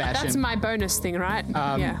out of fashion. That's my bonus thing, right?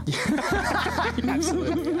 Yeah.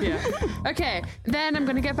 Absolutely. Yeah. Okay, then I'm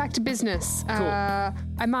going to get back to business. Cool.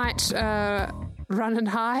 I might run and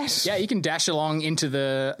hide. Yeah, you can dash along into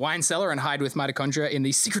the wine cellar and hide with Mitochondria in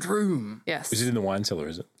the secret room. Yes. Is it in the wine cellar,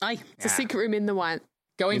 is it? Aye. It's a secret room in the wine.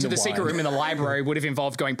 Going In to the the secret wine. room in the library would have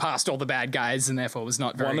involved going past all the bad guys and therefore was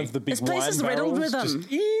not very... One of the big This place wine is riddled with barrels them.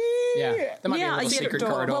 just- Yeah, there might be a little secret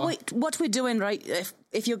corridor. Well, wait, what we're doing, right?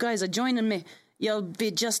 If you guys are joining me, you'll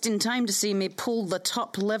be just in time to see me pull the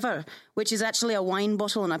top lever, which is actually a wine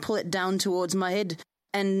bottle, and I pull it down towards my head,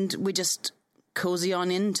 and we just cozy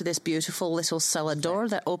on into this beautiful little cellar door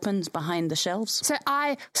that opens behind the shelves. So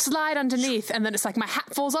I slide underneath, and then it's like my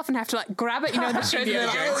hat falls off, and I have to like grab it, the show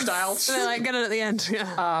Indiana Jones style. And then like get it at the end.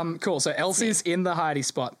 Yeah. Cool, so Elsie's in the hidey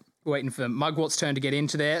spot, waiting for Mugwort's turn to get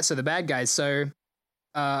into there. So the bad guys,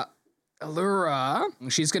 Allura,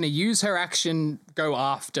 she's going to use her action, go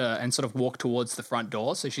after, and sort of walk towards the front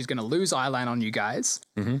door. So she's going to lose Eyeline on you guys.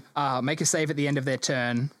 Mm-hmm. Make a save at the end of their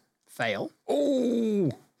turn. Fail.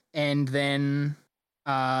 Oh! And then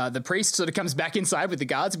the priest sort of comes back inside with the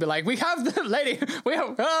guards and be like, "We have the lady. We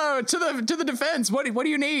have to the defense. What do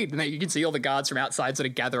you need?" And then you can see all the guards from outside sort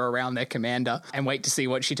of gather around their commander and wait to see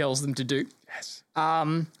what she tells them to do. Yes.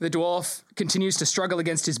 The dwarf continues to struggle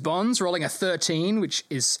against his bonds, rolling a 13, which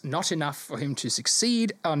is not enough for him to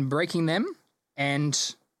succeed on breaking them. And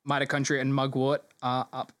Mitochondria and Mugwort are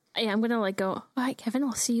up. Yeah, I'm going to like go, all right, Kevin,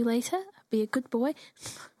 I'll see you later. Be a good boy.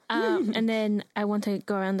 And then I want to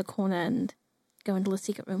go around the corner and go into the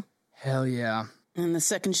secret room. Hell yeah. And the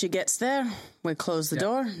second she gets there, we close the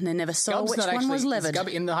door, and they never saw Gub's which not one actually, was is livid. Gub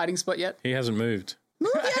in the hiding spot yet? He hasn't moved.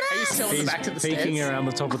 Are you still in the back of the stairs? Peeking around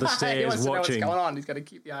the top of the He stairs, wants to know watching. what's going on. He's got to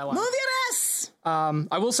keep the eye line. Move your ass!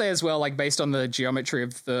 I will say as well, like based on the geometry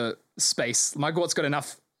of the space, Mugwort's got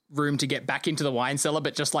enough room to get back into the wine cellar,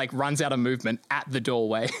 but just like runs out of movement at the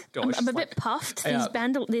doorway. I'm a bit puffed. These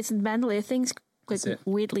bandolier things like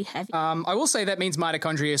weirdly heavy. I will say that means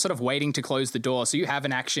mitochondria is sort of waiting to close the door, so you have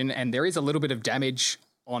an action, and there is a little bit of damage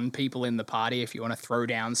on people in the party if you want to throw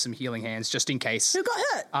down some healing hands just in case. Who got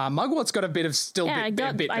hurt? Mugwort's got a bit of I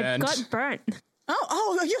got burnt.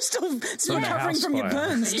 Oh, you're still recovering from your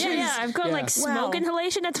burns. Yeah, I've got like smoke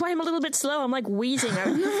inhalation. That's why I'm a little bit slow. I'm like wheezing.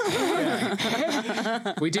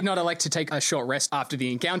 We did not elect to take a short rest after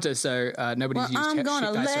the encounter, so nobody's used I'm shit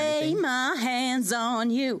gonna dice or lay anything. my hands on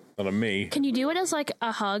you. Not on me. Can you do it as like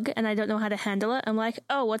a hug? And I don't know how to handle it. I'm like,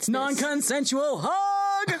 oh, what's this? Non-consensual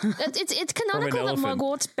hug! It's canonical that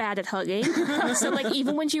Mugwort's bad at hugging. So like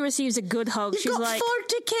even when she receives a good hug, she's You got like,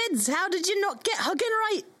 40 kids. How did you not get hugging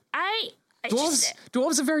right?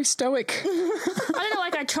 Dwarves are very stoic. I don't know,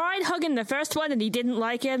 like I tried hugging the first one and he didn't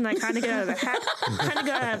like it, and I kind of got out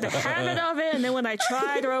of the habit of it. And then when I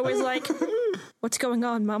tried, they're always like, "What's going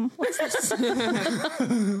on, Mum? What's this?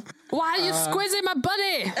 Why are you squeezing my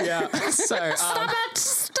buddy? Yeah. So Stop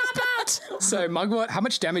it! So Mugwort, how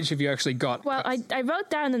much damage have you actually got? Well, I wrote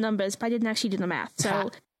down the numbers, but I didn't actually do the math. So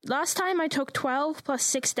last time I took 12 plus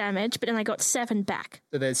 6 damage, but then I got 7 back.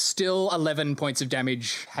 So there's still 11 points of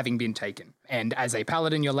damage having been taken. And as a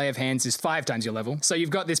paladin, your Lay of Hands is 5 times your level. So you've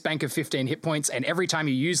got this bank of 15 hit points, and every time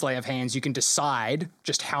you use Lay of Hands, you can decide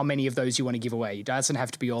just how many of those you want to give away. It doesn't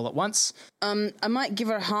have to be all at once. I might give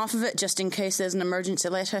her half of it just in case there's an emergency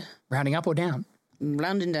later. Rounding up or down?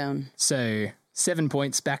 Rounding down. So 7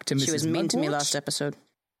 points back to Mrs. She was mean to me Mugwort. last episode.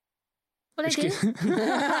 What I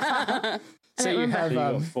do? So you have You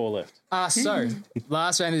got 4 left. so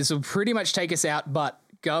last round, this will pretty much take us out, but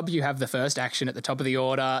Gub, you have the first action at the top of the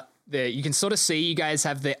order. You can sort of see you guys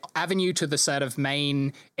have the avenue to the sort of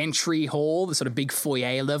main entry hall, the sort of big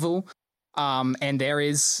foyer level. And there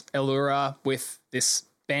is Elura with this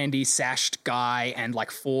bandy sashed guy and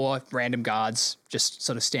like 4 random guards just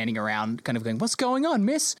sort of standing around kind of going, "What's going on,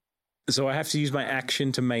 miss?" So I have to use my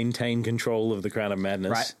action to maintain control of the Crown of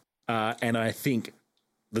Madness. Right. And I think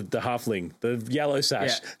the halfling, the yellow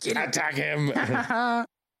sash, attack him.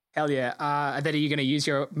 Hell yeah. Then are you going to use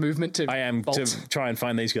your movement to I am bolt? to try and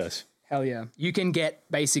find these guys. Hell yeah. You can get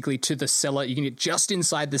basically to the cellar. You can get just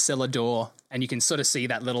inside the cellar door, and you can sort of see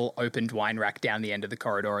that little opened wine rack down the end of the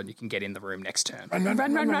corridor, and you can get in the room next turn. Run. No, but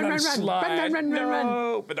don't make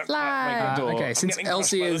the door. Okay, I'm since getting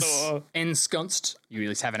crushed Elsie by the is door. ensconced, you at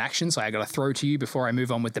least have an action, so I got to throw to you before I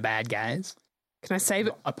move on with the bad guys. Can I save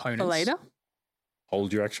it Opponents. for later?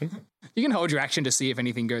 Hold your action. You can hold your action to see if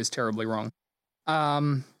anything goes terribly wrong.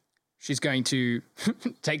 She's going to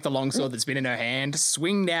take the longsword that's been in her hand,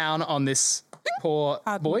 swing down on this poor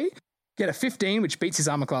boy, get a 15, which beats his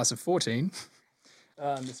armor class of 14.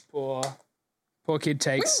 This poor kid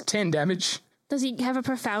takes 10 damage. Does he have a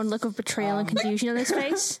profound look of betrayal and confusion on his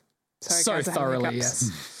face? Sorry, So guys, I have thoroughly,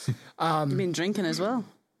 hiccups. yes. You've been drinking as well.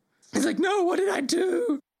 He's like, "No, what did I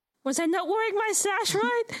do?" Was I not wearing my sash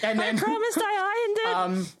right? And then- I promised I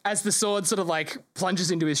ironed it. As the sword sort of like plunges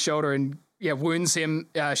into his shoulder and wounds him,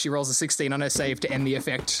 she rolls a 16 on her save to end the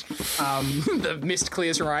effect. The mist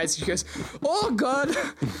clears her eyes. She goes, "Oh God,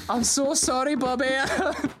 I'm so sorry, Bobby.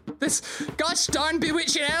 This gosh darn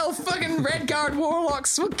bewitching elf, fucking red guard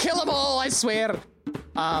warlocks will kill them all, I swear."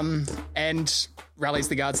 And rallies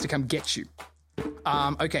the guards to come get you.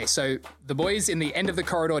 Okay, so the boys in the end of the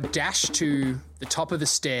corridor dash to the top of the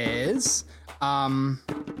stairs.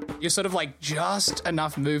 You're sort of like just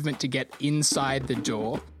enough movement to get inside the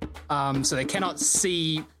door. So they cannot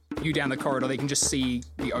see you down the corridor. They can just see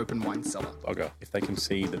the open wine cellar. Bugger. If they can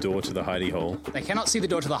see the door to the hidey hole. They cannot see the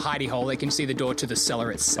door to the hidey hole. They can see the door to the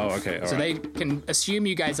cellar itself. Oh, okay, all so right. they can assume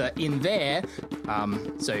you guys are in there.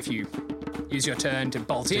 So if you use your turn to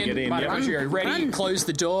bolt in, get in, Mitochondria ready, close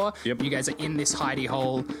the door. Yep. You guys are in this hidey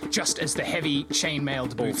hole just as the heavy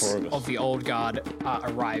chainmailed boots 4 of us. of the old guard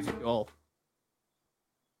arrive. Oh.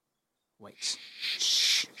 Wait.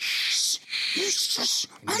 You shush!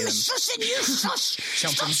 I'm shushing you, shush!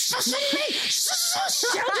 Jumping. Stop shushing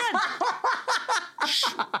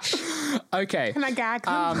me! Okay. Can I gag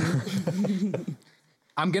them?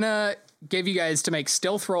 I'm gonna give you guys to make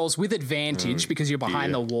stealth rolls with advantage because you're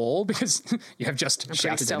behind the wall because you have just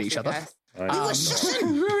shouted at each other. We were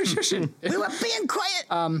shushing! We were being quiet!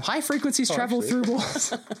 High frequencies travel through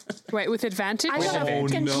walls. Wait, with advantage? I got a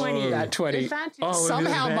fucking 20. At 20. Advantage.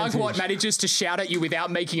 Somehow Mugwort manages to shout at you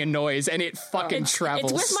without making a noise and it fucking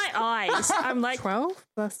travels. It's with my eyes. I'm like, 12?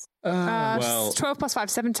 plus. Well- 12 plus 5,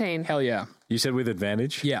 17. Hell yeah. You said with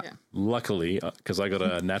advantage? Yeah. Luckily, because I got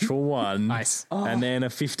a natural 1. Nice. And then a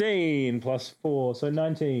 15 plus 4, so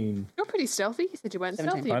 19. You're pretty stealthy. You said you weren't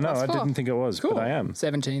stealthy. I know, Plus I 4. didn't think it was, Cool. but I am.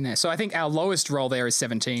 17 there. So I think our lowest roll there is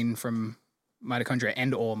 17 from mitochondria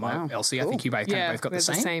and or Elsie. I think you both Yeah, both got we're the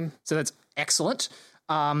the same. same. So that's excellent.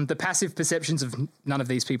 The passive perceptions of none of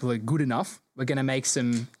these people are good enough. We're going to make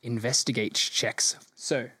some investigate checks.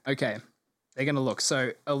 So, okay. They're going to look.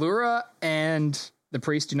 So Allura and the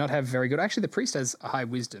priest do not have very good. Actually, the priest has a high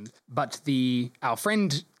wisdom, but our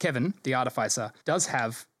friend Kevin, the artificer, does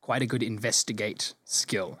have quite a good investigate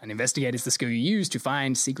skill. And investigate is the skill you use to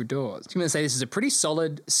find secret doors. So I'm going to say this is a pretty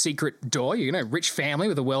solid secret door. You're a rich family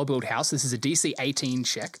with a well-built house. This is a DC 18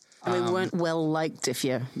 check. We weren't well liked, if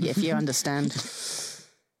you understand.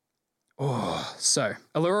 So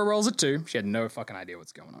Allura rolls a 2. She had no fucking idea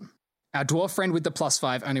what's going on. Our dwarf friend with the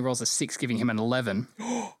 +5 only rolls a 6, giving him an 11.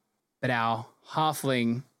 But our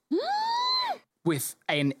halfling with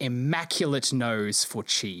an immaculate nose for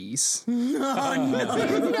cheese. Cheese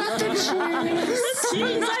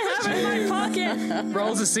I have in my pocket.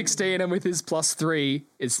 Rolls a 16, and with his +3,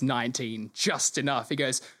 it's 19. Just enough. He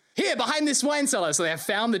goes, here, behind this wine cellar. So they have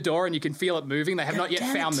found the door and you can feel it moving. They have not yet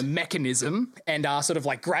found the mechanism and are sort of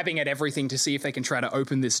like grabbing at everything to see if they can try to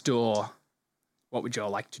open this door. What would y'all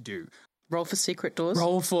like to do? Roll for secret doors.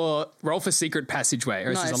 Roll for secret passageway.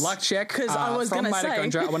 This is Nice. a luck check. 'Cause I was from gonna say-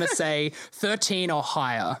 mitochondria. I want to say 13 or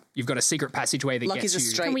higher. You've got a secret passageway that Lucky's gets a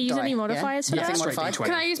you. straight Can we use die, any modifiers for Yeah, that? straight modified. D20.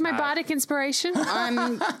 Can I use my bardic inspiration?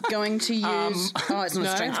 I'm going to use... oh, it's not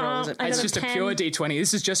a strength roll, is it? I It's got a just a 10. pure D20.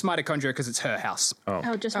 This is just mitochondria because it's her house.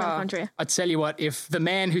 Oh, just mitochondria. I tell you what, if the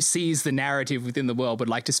man who sees the narrative within the world would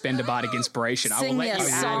like to spend a bardic inspiration, I will Sing let your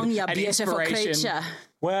you song, you add an beautiful inspiration. creature.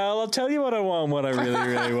 Well, I'll tell you what I want, what I really,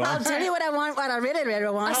 really want. I'll tell you what I want, what I really, really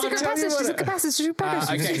want. Secret tell you passage, what- secret passage, secret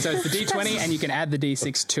passage. Okay, so it's the D20 and you can add the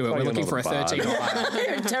D6 to it. We're you're looking not for a a bard. 13 or higher.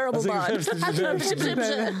 You're a terrible bard.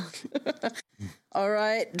 All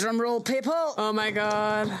right, drum roll, people. Oh my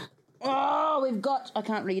god. Oh, we've got... I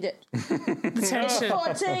can't read it. The tension.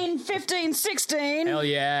 14, 15, 16. Hell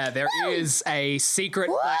yeah, there is a secret,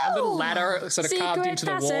 a little ladder sort of carved into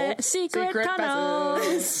the wall. Secret tunnel.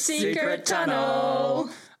 passage. Secret tunnel.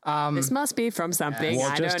 This must be from something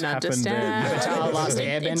What I just don't happened understand. Avatar Last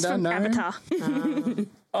It's Airbender, from no? Avatar. Get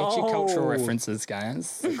your cultural references,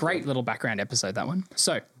 guys. Great little background episode, that one.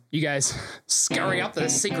 So, you guys scurry up the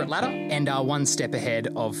secret ladder and are one step ahead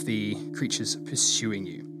of the creatures pursuing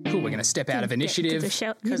you. Cool, we're going to step out of initiative.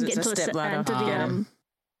 Because it's a step ladder.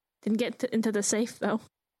 Didn't get into the safe though.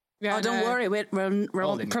 Yeah, Oh, don't no. worry. We're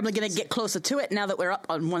Holding probably going to get closer to it now that we're up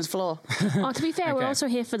on one's floor. Oh, to be fair, we're Okay. also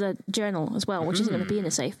here for the journal as well, which isn't going to be in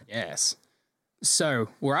the safe. Yes. So,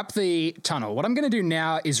 we're up the tunnel. What I'm going to do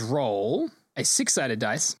now is roll a 6-sided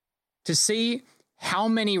dice to see how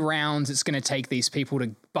many rounds it's going to take these people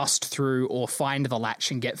to bust through or find the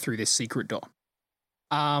latch and get through this secret door.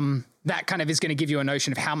 That kind of is going to give you a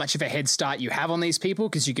notion of how much of a head start you have on these people,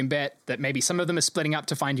 because you can bet that maybe some of them are splitting up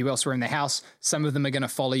to find you elsewhere in the house. Some of them are going to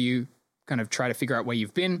follow you, kind of try to figure out where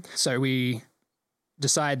you've been. So we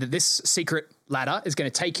decide that this secret ladder is going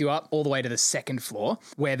to take you up all the way to the 2nd floor,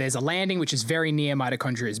 where there's a landing which is very near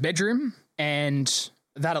Mitochondria's bedroom, and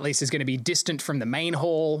that at least is going to be distant from the main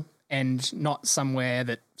hall and not somewhere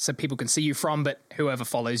that some people can see you from, but whoever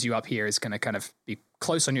follows you up here is going to kind of be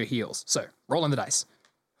close on your heels. So rolling the dice.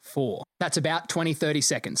 4. That's about 20, 30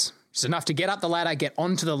 seconds. It's enough to get up the ladder, get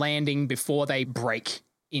onto the landing before they break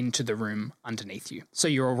into the room underneath you. So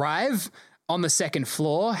you arrive on the 2nd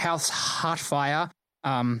floor, House Heartfire.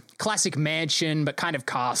 Classic mansion, but kind of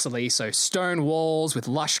castle-y. So stone walls with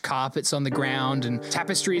lush carpets on the ground and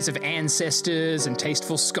tapestries of ancestors and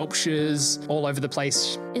tasteful sculptures all over the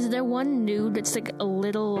place. Is there one nude that's like a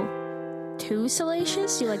little too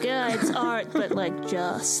salacious? You're like, yeah, it's art, but like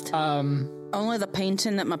just. Only the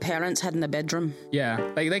painting that my parents had in the bedroom.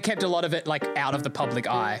 Yeah, they kept a lot of it like out of the public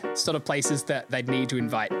eye. Sort of places that they'd need to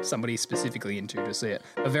invite somebody specifically into to see it.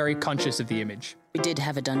 Are very conscious of the image. We did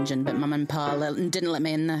have a dungeon, but Mum and Pa didn't let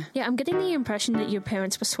me in there. Yeah, I'm getting the impression that your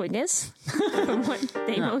parents were swingers from what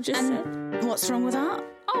Damo just said. What's wrong with that?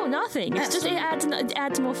 Oh, nothing. It's just it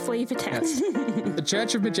adds more flavor text. The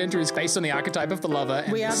Church of Magenta is based on the archetype of the lover.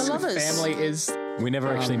 And We are this the lovers. Family is We never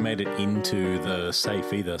actually made it into the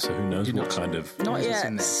safe either, so who knows what kind of Not It's yet.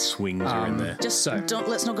 in there. swings are in there. Just So-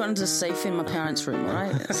 let's not go into the safe in my parents' room, all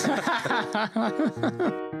right?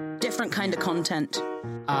 Different kind of content.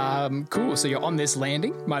 Cool. So you're on this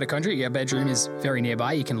landing. Mitochondria, your bedroom is very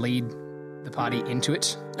nearby. You can lead the party into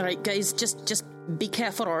it. All right, guys, just be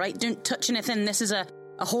careful, all right? Don't touch anything. This is a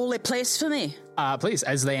holy place for me. Please,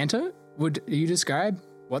 as they enter, would you describe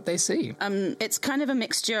what they see? It's kind of a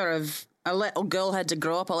mixture of a little girl had to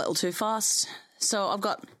grow up a little too fast. So I've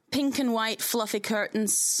got pink and white fluffy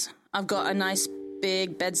curtains. I've got a nice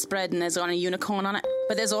big bedspread and there's got a unicorn on it.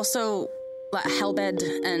 But there's also like a hellbed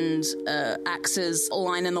and axes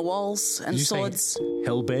lining the walls and swords.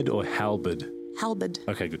 Hellbed or halberd? Halberd.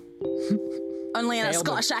 Okay, good. Only in a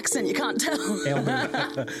Scottish accent, you can't tell.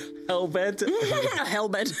 Hellbed?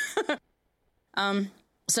 Hellbed.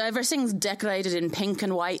 So everything's decorated in pink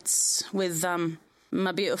and whites with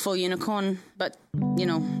my beautiful unicorn. But, you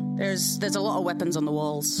know, there's a lot of weapons on the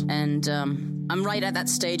walls. And I'm right at that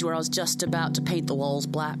stage where I was just about to paint the walls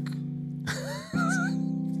black.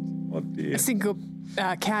 What dear. A single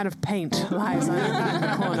can of paint lies in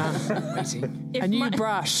the corner. Waiting. A new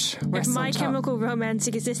brush. If My Chemical Romance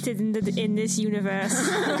existed in this universe.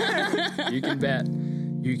 You can bet.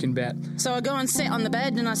 You can bet. So I go and sit on the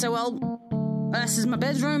bed and I say, well, this is my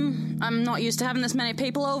bedroom. I'm not used to having this many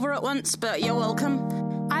people over at once, but you're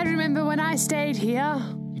welcome. I remember when I stayed here.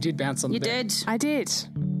 You did bounce on the bed. You did. I did.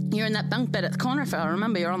 You're in that bunk bed at the corner, if I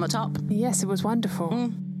remember. You're on the top. Yes, it was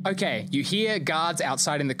wonderful. Okay, you hear guards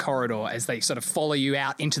outside in the corridor as they sort of follow you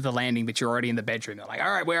out into the landing, but you're already in the bedroom. They're like, all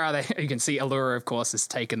right, where are they? You can see Allura, of course, has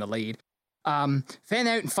taken the lead. Fan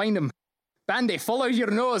out and find them. Bandy, follow your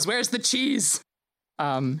nose. Where's the cheese?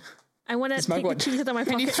 I want to take the cheese out of my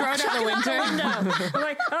pocket. And you throw it out the window. I'm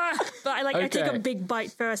like, but I take a big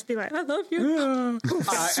bite first, be like, I love you.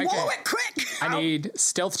 Swallow it quick! I need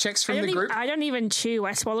stealth checks from the group. I don't even chew.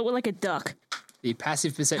 I swallow it like a duck. The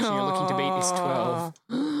passive perception you're looking to beat is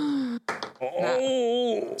 12.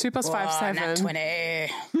 2 plus 5, 7. 20.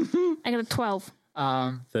 I got a 12.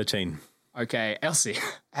 13. Okay, Elsie,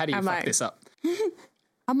 how do you fuck this up?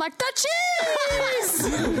 I'm like, the cheese!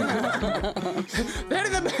 There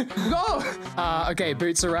to go! Okay,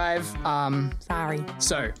 boots arrive. Sorry.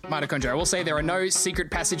 So, mitochondria, I will say there are no secret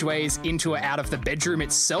passageways into or out of the bedroom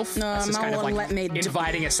itself. No, That's just Mama kind of wouldn't like let me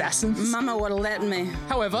inviting assassins. Mama would have let me.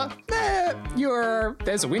 However,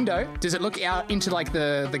 there's a window. Does it look out into like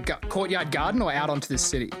the courtyard garden or out onto the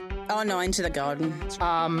city? Oh, no, into the garden.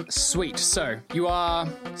 Sweet. So, you are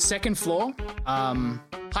second floor.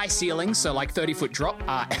 High ceilings, so like 30-foot drop.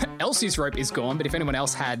 Elsie's rope is gone, but if anyone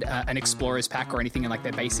else had an explorer's pack or anything in like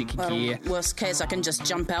their basic gear. Worst case, I can just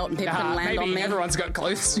jump out and people can land on me. Maybe everyone's got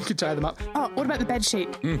clothes. You can tie them up. Oh, what about the bed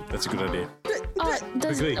sheet? That's a good idea.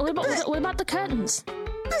 What about the curtains?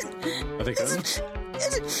 I think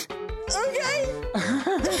Okay.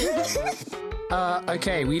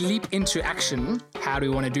 Okay, we leap into action. How do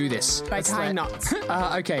we want to do this? By tying knots.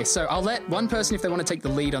 Okay, so I'll let one person, if they want to take the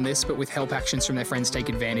lead on this, but with help actions from their friends, take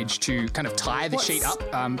advantage to kind of tie the sheet up.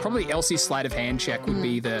 Probably Elsie's sleight of hand check would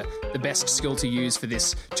be the best skill to use for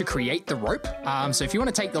this to create the rope. So if you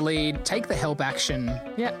want to take the lead, take the help action.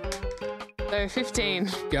 Yep. So 15.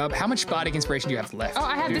 Gub, how much bardic inspiration do you have left? Oh,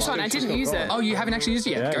 I had this one. I didn't use it. Oh, you haven't actually used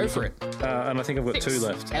it yet? Go for it. And I think I've got 2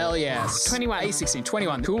 left. Hell yes. 21. A16,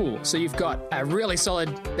 21. Cool. So you've got a really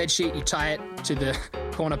solid bed sheet. You tie it to the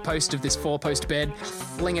corner post of this 4-post bed,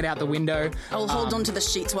 fling it out the window. I'll hold on to the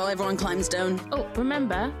sheets while everyone climbs down. Oh,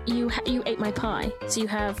 remember, you ate my pie, so you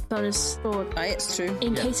have bonus for It's true.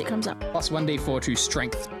 in case it comes up. Plus 1d4 to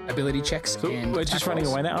strength ability checks. So and we're just running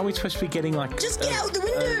away now. Are we supposed to be getting like Just get out the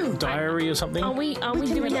window! diary or something? Are we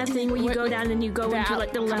doing that thing where you go down and you go into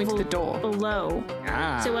like the level to the door. below?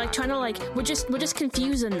 So So we're like trying to we're just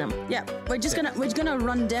confusing them. Yeah, we're gonna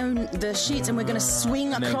run down the sheets and we're gonna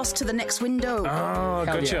swing across to the next window. Oh,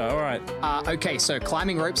 gotcha. yeah. All right. okay, so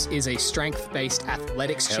climbing ropes is a strength-based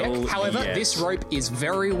athletics check. Hell However, yes. this rope is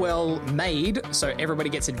very well made, so everybody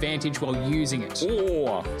gets advantage while using it.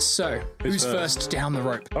 Oh. So, who's first down the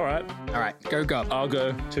rope? All right. All right, go Gob. I'll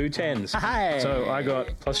go 2 10s. Hey. So I got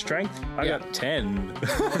plus strength. I got 10.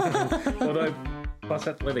 Although plus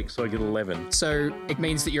athletics, so I get 11. So it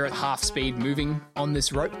means that you're at half speed moving on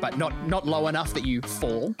this rope, but not low enough that you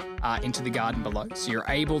fall into the garden below. So you're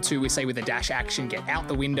able to, we say with a dash action, get out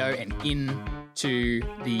the window and into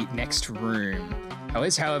the next room. There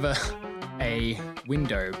is, however, a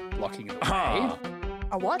window blocking the way.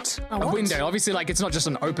 A what? A window. Obviously, like, it's not just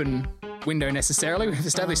an open window necessarily. We've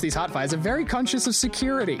established these Heartfires are very conscious of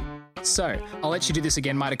security. So, I'll let you do this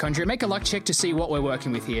again, Mitochondria. Make a luck check to see what we're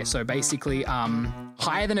working with here. So, basically,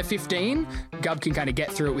 higher than a 15, Gub can kind of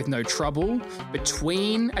get through it with no trouble.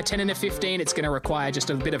 Between a 10 and a 15, it's going to require just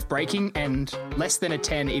a bit of braking. And less than a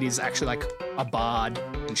 10, it is actually like a barred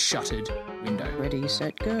and shuttered window. Ready,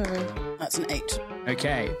 set, go. That's an 8.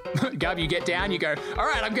 Okay. Gub, you get down, you go, all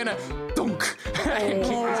right, I'm going to dunk. And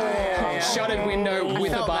kick this shuttered window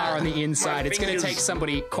with a bar on the inside. It's going to take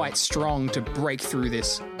somebody quite strong to break through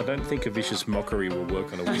this. I don't think a vicious mockery will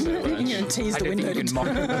work on a window You're latch. going to tease the window. You can mock.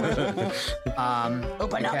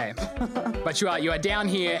 Open Okay. But you are down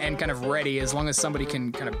here and kind of ready. As long as somebody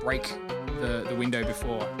can kind of break the window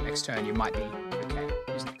before next turn, you might be okay.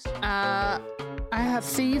 Who's next? I have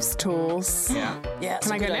thieves' tools. Yeah. Yeah,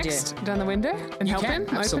 Can I go next? Down the window and help him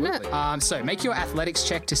absolutely. open it? So make your athletics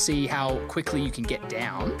check to see how quickly you can get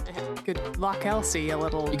down. Good luck, Elsie. A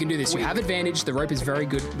little. You can do this. You have advantage. The rope is very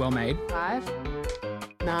good, well made. 5,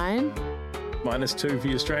 9, -2 for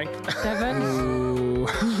your strength. 7. Ooh.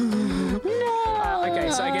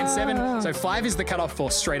 Okay, so again, 7. So 5 is the cutoff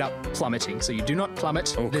for straight up plummeting. So you do not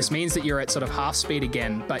plummet. Okay. This means that you're at sort of half speed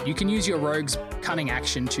again, but you can use your rogue's cunning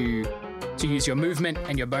action to use your movement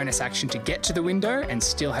and your bonus action to get to the window and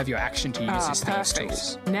still have your action to use his thieves'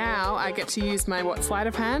 tools. Now I get to use my sleight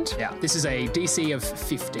of hand. Yeah, this is a DC of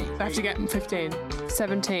 50. I have to get 15,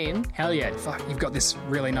 17. Hell yeah, fuck, you've got this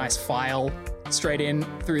really nice file straight in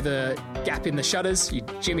through the gap in the shutters. You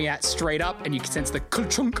jimmy out straight up and you can sense the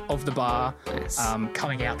chunk of the bar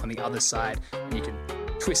coming out on the other side, and you can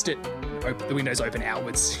twist it and the windows open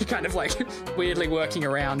outwards. You're kind of like weirdly working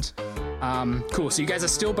around. Cool, so you guys are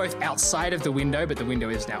still both outside of the window, but the window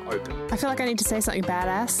is now open. I feel like I need to say something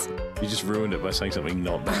badass. You just ruined it by saying something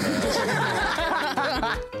not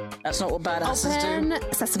bad. That's not what badasses do.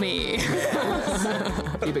 Open sesame.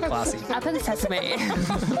 Keep it classy. Open sesame.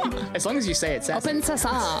 As long as you say it sassy. Open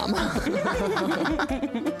sesame.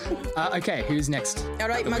 Okay, who's next? All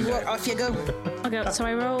right, Mugwort, off you go. Okay, so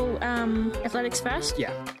I roll athletics first.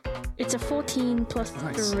 Yeah. It's a 14 plus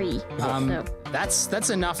Nice. 3. So, That's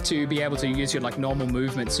enough to be able to use your like normal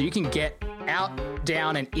movement, so you can get out,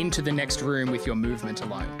 down, and into the next room with your movement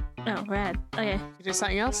alone. oh, rad. Okay. You do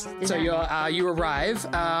something else? So you arrive.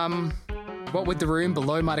 What would the room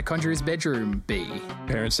below Mitochondria's bedroom be?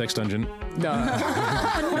 Parent sex dungeon. No,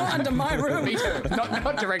 Not under my room.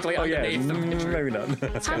 not directly underneath the bedroom. Maybe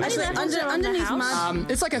not. How many levels are on the underneath house? my...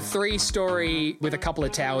 It's like a 3-story with a couple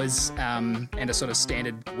of towers and a sort of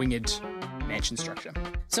standard winged mansion structure.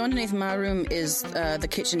 So underneath my room is the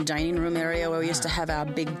kitchen dining room area where we used to have our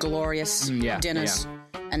big glorious dinners.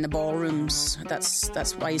 And the ballrooms.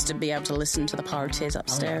 That's why I used to be able to listen to the parties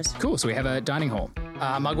upstairs. Cool, so we have a dining hall.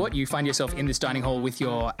 Mugwort, you find yourself in this dining hall with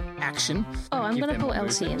your action. Oh, I'm Give going to them pull a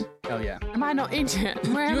Elsie in. movement. Hell yeah. Am I not in yet?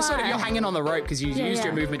 Where am I? You're hanging on the rope because you used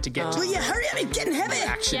your movement to get to Will you hurry up? It's getting heavy.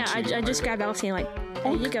 action. Yeah, to I just grabbed Elsie and like,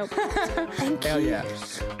 there you go. Thank Hell you.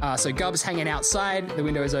 yeah. So Gub's hanging outside, the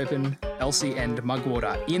window is open, Elsie and Mugwort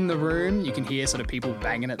are in the room. You can hear sort of people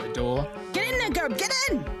banging at the door. Get in there, Gerb. Get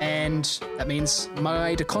in. And that means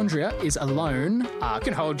Mitochondria is alone.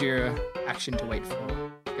 Can hold your action to wait for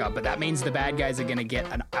Gub, but that means the bad guys are going to get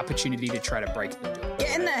an opportunity to try to break the door.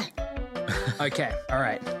 Get in there. Okay, all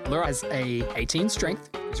right. Lawrie has a 18 strength.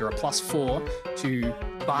 Gives her a +4 to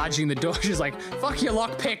barging the door. She's like, fuck your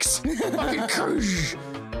lockpicks. Fucking cruise.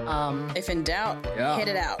 If in doubt, Yeah. hit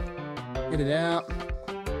it out. Get it out.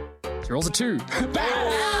 She rolls a 2.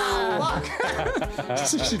 Fuck.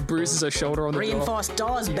 She bruises her shoulder on the door. Reinforced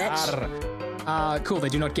doors, bitch. Cool, they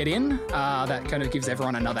do not get in. That kind of gives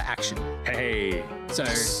everyone another action. Hey. So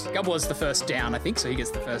Gub was the first down, I think, so he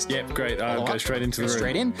gets the first. Yep, great. I'll go straight into the room.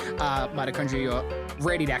 Straight in. Mitochondria, your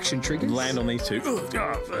ready to action triggers. Land on these two.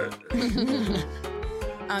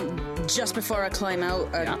 Just before I climb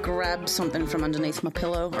out, I grabbed something from underneath my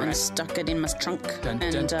pillow and stuck it in my trunk. Dun,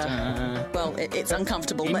 dun, and, dun. Well, it's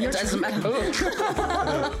uncomfortable, but your it doesn't matter.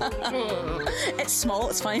 It's small,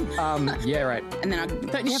 it's fine. Yeah, right. And then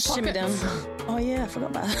I you have shimmy down. pockets? Oh, yeah, I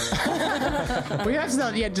forgot about that. We have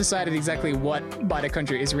not yet decided exactly what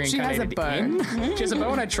mitochondria is reincarnated bow. in. She has a bow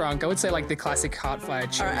on her trunk. I would say like the classic Heartfire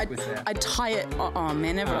tunic All right, with that. I tie it. Oh,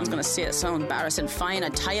 man, everyone's going to see it. It's so embarrassing. Fine, I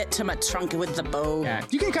tie it to my trunk with the bow. Yeah,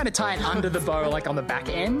 you can kind of tie it under the bow, like on the back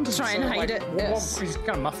end. Try and Sort of hide like, it, yes. Just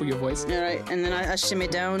kind of muffle your voice. All right, and then I shimmy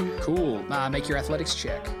down. Cool. Make your athletics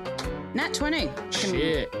check. Nat 20.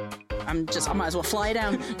 Shit. I might as well fly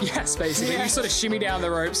down. Yes, basically. You sort of shimmy down the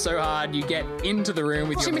rope so hard, you get into the room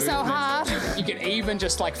with your Shimmy so movement. hard. You can even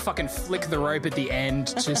just like fucking flick the rope at the end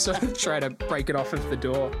to sort of try to break it off of the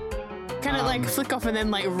door. Kind of like flick off and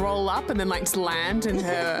then like roll up and then like just land in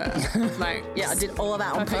her like Yeah, I did all of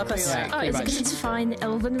that on Perfectly, purpose. like- Oh, Pretty is it much. because it's fine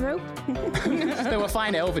elven rope? They were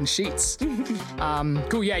fine elven sheets.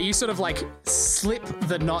 Cool, yeah, you sort of like slip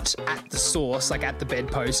the knot at the source, like at the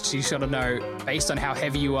bedpost. You sort of know, based on how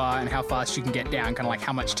heavy you are and how fast you can get down, kind of like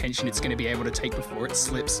how much tension it's going to be able to take before it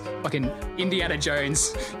slips. Fucking Indiana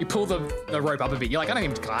Jones. You pull the rope up a bit. You're like, I don't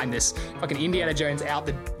even climb this. Fucking Indiana Jones out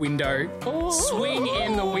the window, swing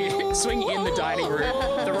in the swing in the dining room.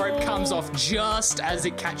 The rope comes off just as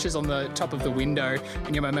it catches on the top of the window,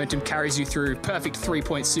 and your momentum carries you through. Perfect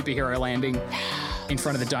 3-point superhero landing in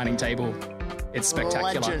front of the dining table. It's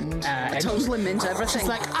spectacular. Legend. I totally meant everything. It's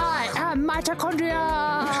like, I am mitochondria.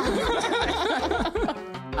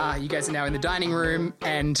 You guys are now in the dining room,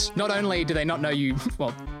 and not only do they not know you,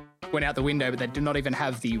 went out the window, but they do not even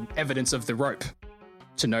have the evidence of the rope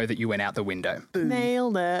to know that you went out the window.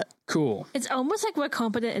 Nailed it. Cool. It's almost like we're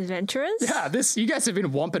competent adventurers. Yeah, you guys have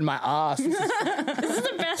been whomping my ass. This is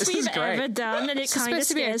the best we've ever done, and it kind of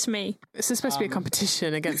scares me. This is supposed to be a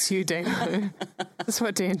competition against you, Damo. That's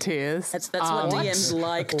what D&T is. That's what DMs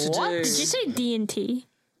like to do. Did you say D&T?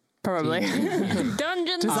 Probably.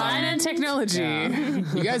 Dungeons Design and technology.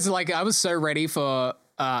 You guys are I was so ready for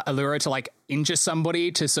Allura to injure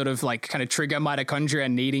somebody to sort of kind of trigger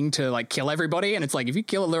mitochondria needing to kill everybody, and it's if you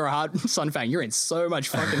kill Allura Sunfang, you're in so much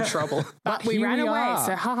fucking trouble. But we ran away,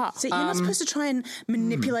 so haha. See, you're not supposed to try and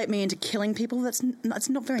manipulate me into killing people. That's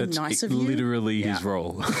not very nice of you. Literally his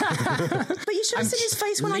role. But you should have seen his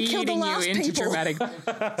face when I killed the last you into people. Dramatic.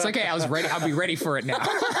 It's okay. I was ready. I'll be ready for it now.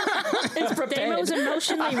 It's Damo's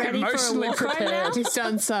emotionally ready emotionally for a walk right now. He's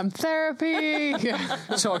done some therapy.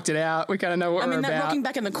 Talked it out. We kind of know what we're that about. rocking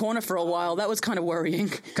back in the corner for a while, that was kind of worrying.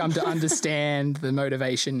 Come to understand the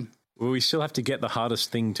motivation. Well, we still have to get the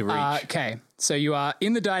hardest thing to reach. Okay, so you are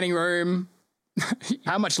in the dining room.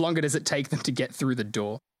 How much longer does it take them to get through the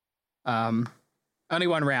door? Only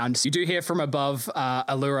one round. You do hear from above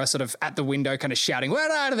Allura sort of at the window kind of shouting,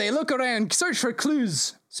 "Where are they? Look around, search for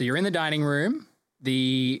clues." So you're in the dining room.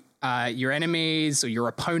 Your enemies, or your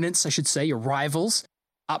opponents, I should say, your rivals,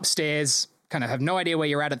 upstairs kind of have no idea where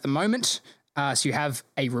you're at the moment. So you have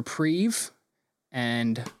a reprieve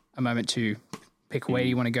and a moment to pick where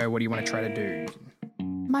you want to go. What do you want to try to do?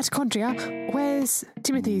 Mitochondria, where's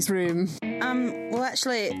Timothy's room? Well,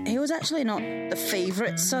 actually, he was actually not the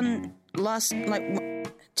favourite son.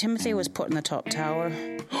 Timothy was put in the top tower.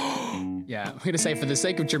 Yeah, I'm going to say for the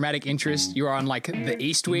sake of dramatic interest, you are on the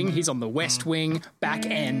east wing. He's on the west wing, back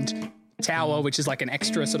end tower, which is an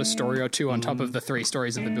extra sort of story or two on top of the 3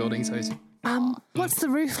 stories of the building. So What's the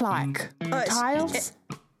roof like? Tiles?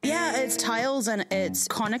 It's tiles and it's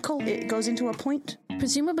conical. It goes into a point.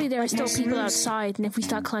 Presumably there are still people outside, and if we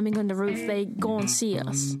start climbing on the roof, they go and see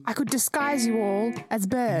us. I could disguise you all as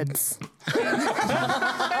birds.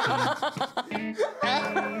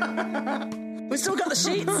 We still got the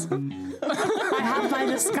sheets. I have my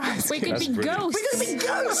disguise. We could be ghosts. We're gonna be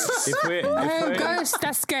ghosts. If we're Ghost,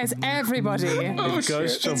 that scares everybody. if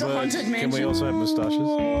ghosts are It's a birds, haunted can we mansion. also have moustaches?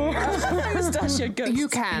 Mustachio ghosts. You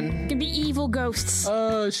can. We can be evil ghosts.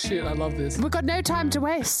 Oh shit, I love this. We've got no time to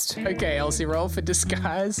waste. Okay, Elsie, roll for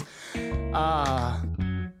disguise.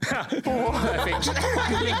 Perfect.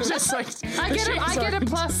 Just I get a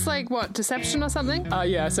plus, deception or something?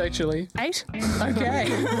 yes, actually. 8? Okay.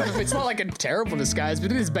 It's not a terrible disguise,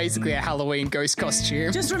 but it is basically a Halloween ghost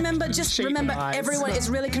costume. Just remember, eyes. everyone, it's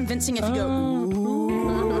really convincing if you go,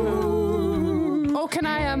 Or can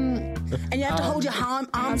I, and you have to hold your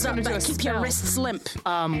arms up, gonna do but a keep your spell. wrists limp.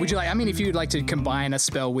 Would you if you'd like to combine a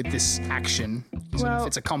spell with this action, if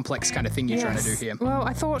it's a complex kind of thing you're trying to do here. Well,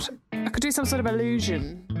 I thought I could do some sort of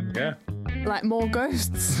illusion. Yeah. Like more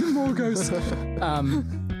ghosts. More ghosts.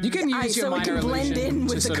 You can use your so we minor can blend illusion in with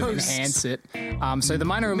to the sort of ghosts. enhance it. So the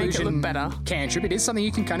minor Make it illusion look better. cantrip, it is something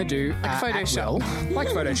you can kind of do at Photoshop. will, like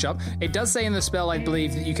Photoshop. It does say in the spell, I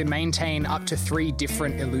believe, that you can maintain up to 3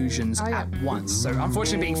 different illusions at once. So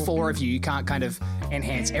unfortunately, being 4 of you, you can't kind of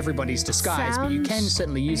enhance everybody's disguise, but you can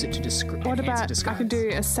certainly use it to What enhance a about disguise. I can do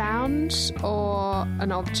a sound or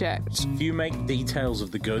an object? If you make details of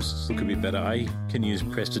the ghosts look a bit better, I can use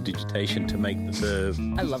prestidigitation to make the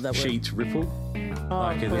I love that word. sheets ripple.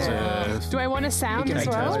 There's a Do I want a sound You can as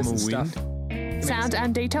make well? those and wind. stuff. Sound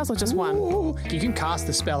and details or just one? You can cast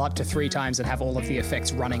the spell up to 3 times and have all of the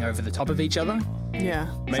effects running over the top of each other. Yeah.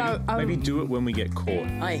 Maybe do it when we get caught.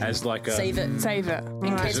 As a Save it. Save it.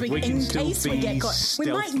 In case we can still get be caught. We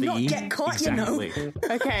might not stealthy. get caught, Exactly.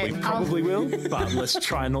 Okay. We probably will, but let's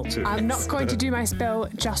try not to. I'm not going to do my spell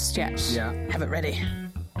just yet. Yeah. Have it ready.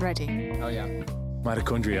 Ready. Oh, yeah.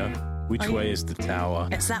 Mitochondria. Which way is the tower?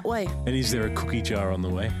 It's that way. And is there a cookie jar on the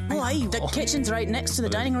way? The kitchen's right next to the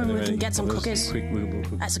dining room. We can get some cookies.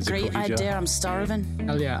 That's a great idea. I'm starving.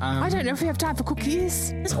 Hell yeah. I don't know if we have time for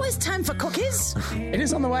cookies. There's always time for cookies. It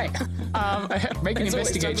is on the way. Make an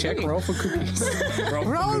investigate check. Roll for cookies.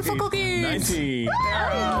 Roll for cookies. 90.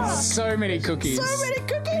 So many cookies.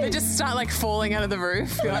 They just start falling out of the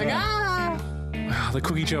roof. You're like, The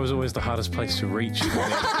cookie jar was always the hardest place to reach.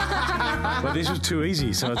 But this was too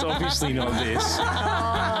easy, so it's obviously not this.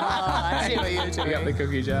 I I see what you're Pick up doing. the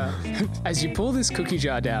cookie jar. As you pull this cookie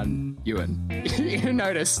jar down, Ewan, you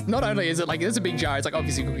notice not only is it like there's a big jar, it's like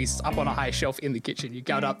obviously cookies up on a high shelf in the kitchen. You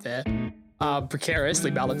go up there,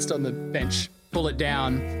 precariously balanced on the bench, pull it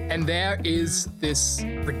down, and there is this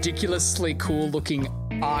ridiculously cool-looking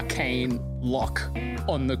arcane lock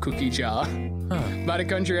on the cookie jar.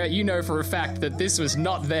 Mitochondria, you know for a fact that this was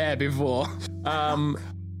not there before.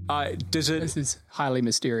 Does it? This is highly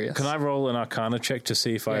mysterious. Can I roll an Arcana check to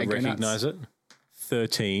see if I go recognize it?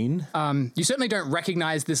 13. You certainly don't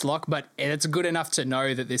recognize this lock, but it's good enough to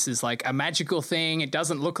know that this is like a magical thing. It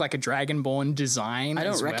doesn't look like a Dragonborn design. I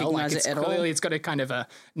don't as well. recognize Like, it at all. Clearly, it's got a kind of a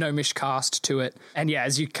gnomish cast to it. And yeah,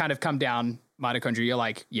 as you kind of come down Mitochondria, you're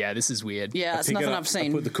like, yeah, this is weird. Yeah, it's Pick it nothing up, I've I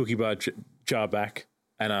seen. put the cookie jar back,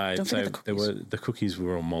 and I Don't say forget the the cookies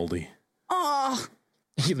were all moldy. Oh,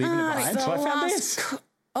 You leaving it behind? the I found last this.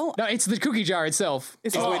 Oh, No, it's the cookie jar itself.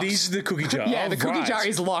 It's Oh, locked. it is the cookie jar. Yeah, Oh, the cookie right. jar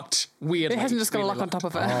is locked weirdly. It hasn't just got a lock on top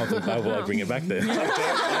of it. Oh, well, I bring it back there. I'm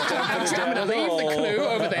going to leave the clue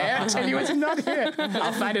over there and tell you it's not here.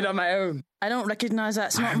 I'll find it on my own. I don't recognize that.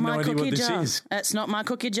 It's I not have no my idea cookie what this jar. is. It's not my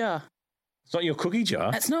cookie jar. It's not your cookie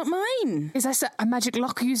jar. It's not mine. Is that a magic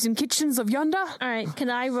lock used in kitchens of yonder? All right, can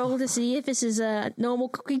I roll to see if this is a normal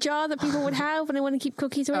cookie jar that people would have when they want to keep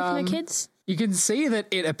cookies away from their kids? You can see that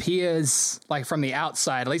it appears like from the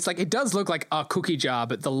outside, at least like it does look like a cookie jar,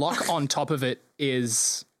 but the lock on top of it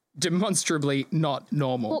is demonstrably not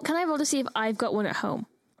normal. Well, can I roll to see if I've got one at home?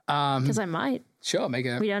 Because I might. Sure, make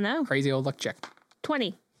a We don't know. crazy old luck check.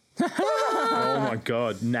 20. Oh my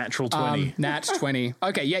god, natural 20. Nat 20.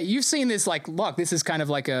 Okay, yeah, you've seen this like lock. This is kind of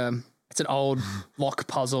like it's an old lock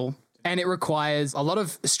puzzle, and it requires a lot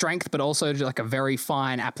of strength, but also like a very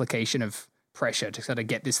fine application of pressure to sort of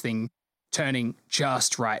get this thing turning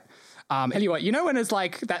just right. Tell you what, you know when it's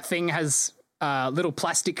like that thing has little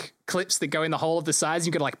plastic clips that go in the hole of the sides,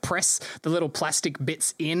 you could like press the little plastic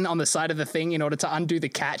bits in on the side of the thing in order to undo the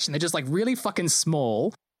catch, and they're just like really fucking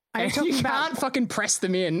small. Are you And you talking about- can't fucking press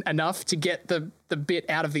them in enough to get the bit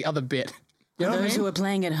out of the other bit. You know what I Those mean? who are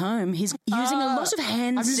playing at home, he's using a lot of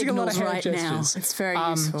hand I'm using a lot signals of hand right now. gestures. It's very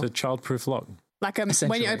It's useful. a childproof lock. Like when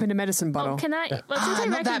essentially. you open a medicine bottle. Can I? Well, since I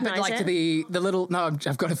Not that, recognize but like it, the little. No,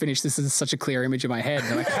 I've got to finish. This is such a clear image in my head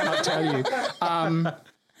that I cannot tell you.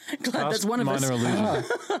 Glad that's one of us. Minor illusion.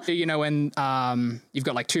 You know when you've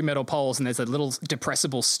got like two metal poles and there's a little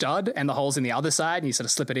depressible stud and the hole's in the other side, and you sort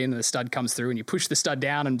of slip it in and the stud comes through and you push the stud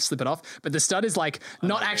down and slip it off, but the stud is like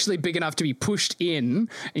not actually big enough to be pushed in,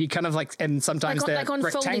 and you kind of like, and sometimes Like on they're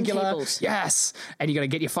folding rectangular. tables. Yes, and you got to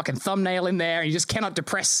get your fucking thumbnail in there, and you just cannot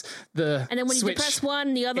depress the and then when you switch depress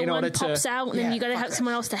one, the other in one order to- pops out, and then Yeah, you got to fuck have that.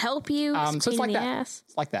 someone else to help you. So It's a it's pain like in the that. ass.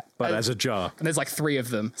 It's like that. But as a jar. And there's like three of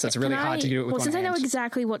them, so it's really Can hard to do it with well, one since I know hand.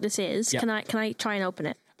 exactly what this is, Yep. can I try and open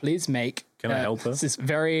it? Please make. Can I help her? This is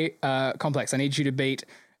very complex. I need you to beat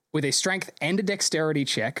with a strength and a dexterity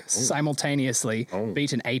check simultaneously.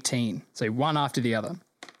 Beat an 18. So one after the other.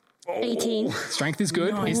 18, Strength is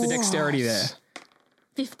good. Is the dexterity there?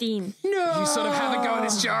 15. You sort of have a go at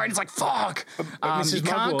this jar, and it's like fuck. Mrs. You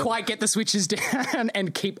can't Mugwort- quite get the switches down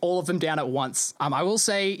and keep all of them down at once. I will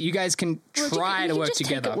say you guys can try we to can work just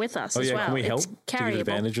together. Take it with us Oh as yeah, well. can we help It's to give carryable.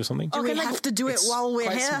 advantage or something? Do we Okay, like, have to do it while we're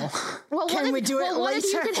quite here? small. Well, Can we do it what if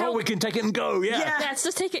you later? could help? Oh, we can take it and go. Yeah. Yeah. Let's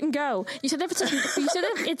just take it and go. You said if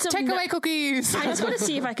it's a Take away cookies. I just want to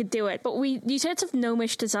see if I could do it. But you said it's of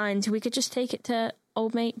gnomish designs. We could just take it to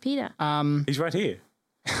old mate Peter. He's right here.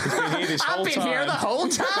 He's been here this whole I've been time. here the whole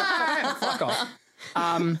time. Fuck off.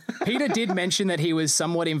 Peter did mention that he was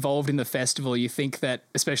somewhat involved in the festival. You think that,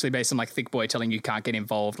 especially based on like Thick Boy telling you can't get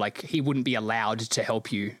involved, like he wouldn't be allowed to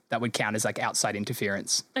help you. That would count as like outside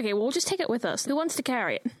interference. Okay, well, we'll just take it with us. Who wants to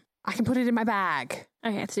carry it? I can put it in my bag.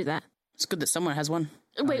 Okay, let's do that. It's good that someone has one.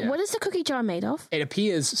 Wait, what is the cookie jar made of? It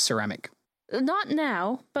appears ceramic. Not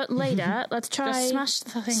now, but later. Let's try Just smash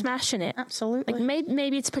the thing. smashing it. Absolutely. Like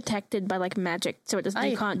maybe it's protected by like magic, so it doesn't.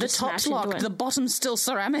 You can't the just top's smash into locked, it. the bottom's still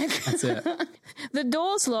ceramic. That's it. The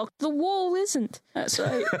door's locked. The wall isn't. That's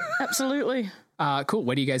right. Absolutely. Cool.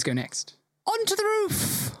 Where do you guys go next? Onto the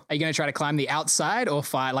roof. Are you going to try to climb the outside or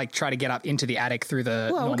try to get up into the attic through the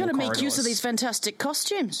Well, we're going to make use of these fantastic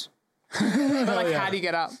costumes. Like, how do you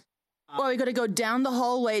get up? Well, we got to go down the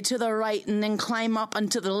hallway to the right and then climb up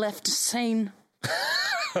onto the left scene.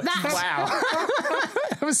 Wow.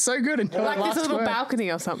 That was so good until Like that there's last a little word.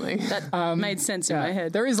 balcony or something. That made sense in my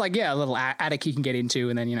head. There is like, a little attic you can get into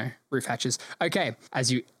and then, roof hatches. Okay,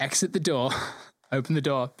 as you exit the door, open the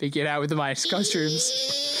door, peek it out with the mice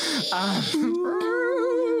costumes.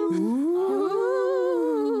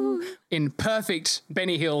 in perfect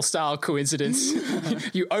Benny Hill style coincidence,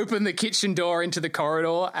 you open the kitchen door into the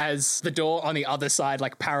corridor as the door on the other side,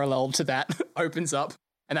 like parallel to that, opens up.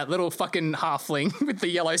 And that little fucking halfling with the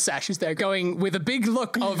yellow sash is there going with a big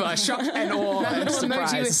look of shock and awe and Little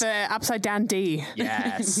surprise. emoji with the upside down D.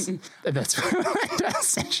 Yes. That's where we went our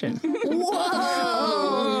session.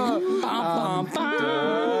 Whoa!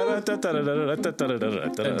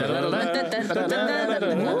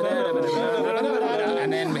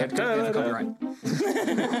 And then we have to go for copyright.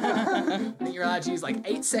 I think you're allowed to use like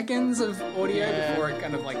 8 seconds of audio before it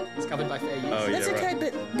kind of like is covered by fair use. Oh, yeah, That's okay,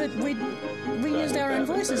 but we used our own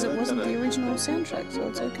voices. It wasn't the original soundtrack, so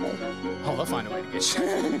it's okay. Oh, they'll find a way to get you.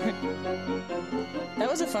 That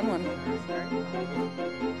was a fun one. That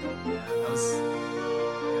was...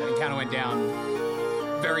 it kind of went down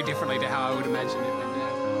very differently to how I would imagine it went down.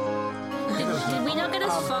 Did we not get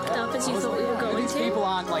as fucked up as you thought we were going These to? people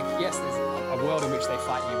aren't like, yes, there's a world in which they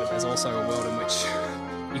fight you, but there's also a world in which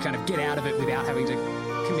you kind of get out of it without having to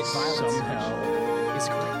commit violence. Somehow. Is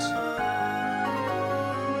great.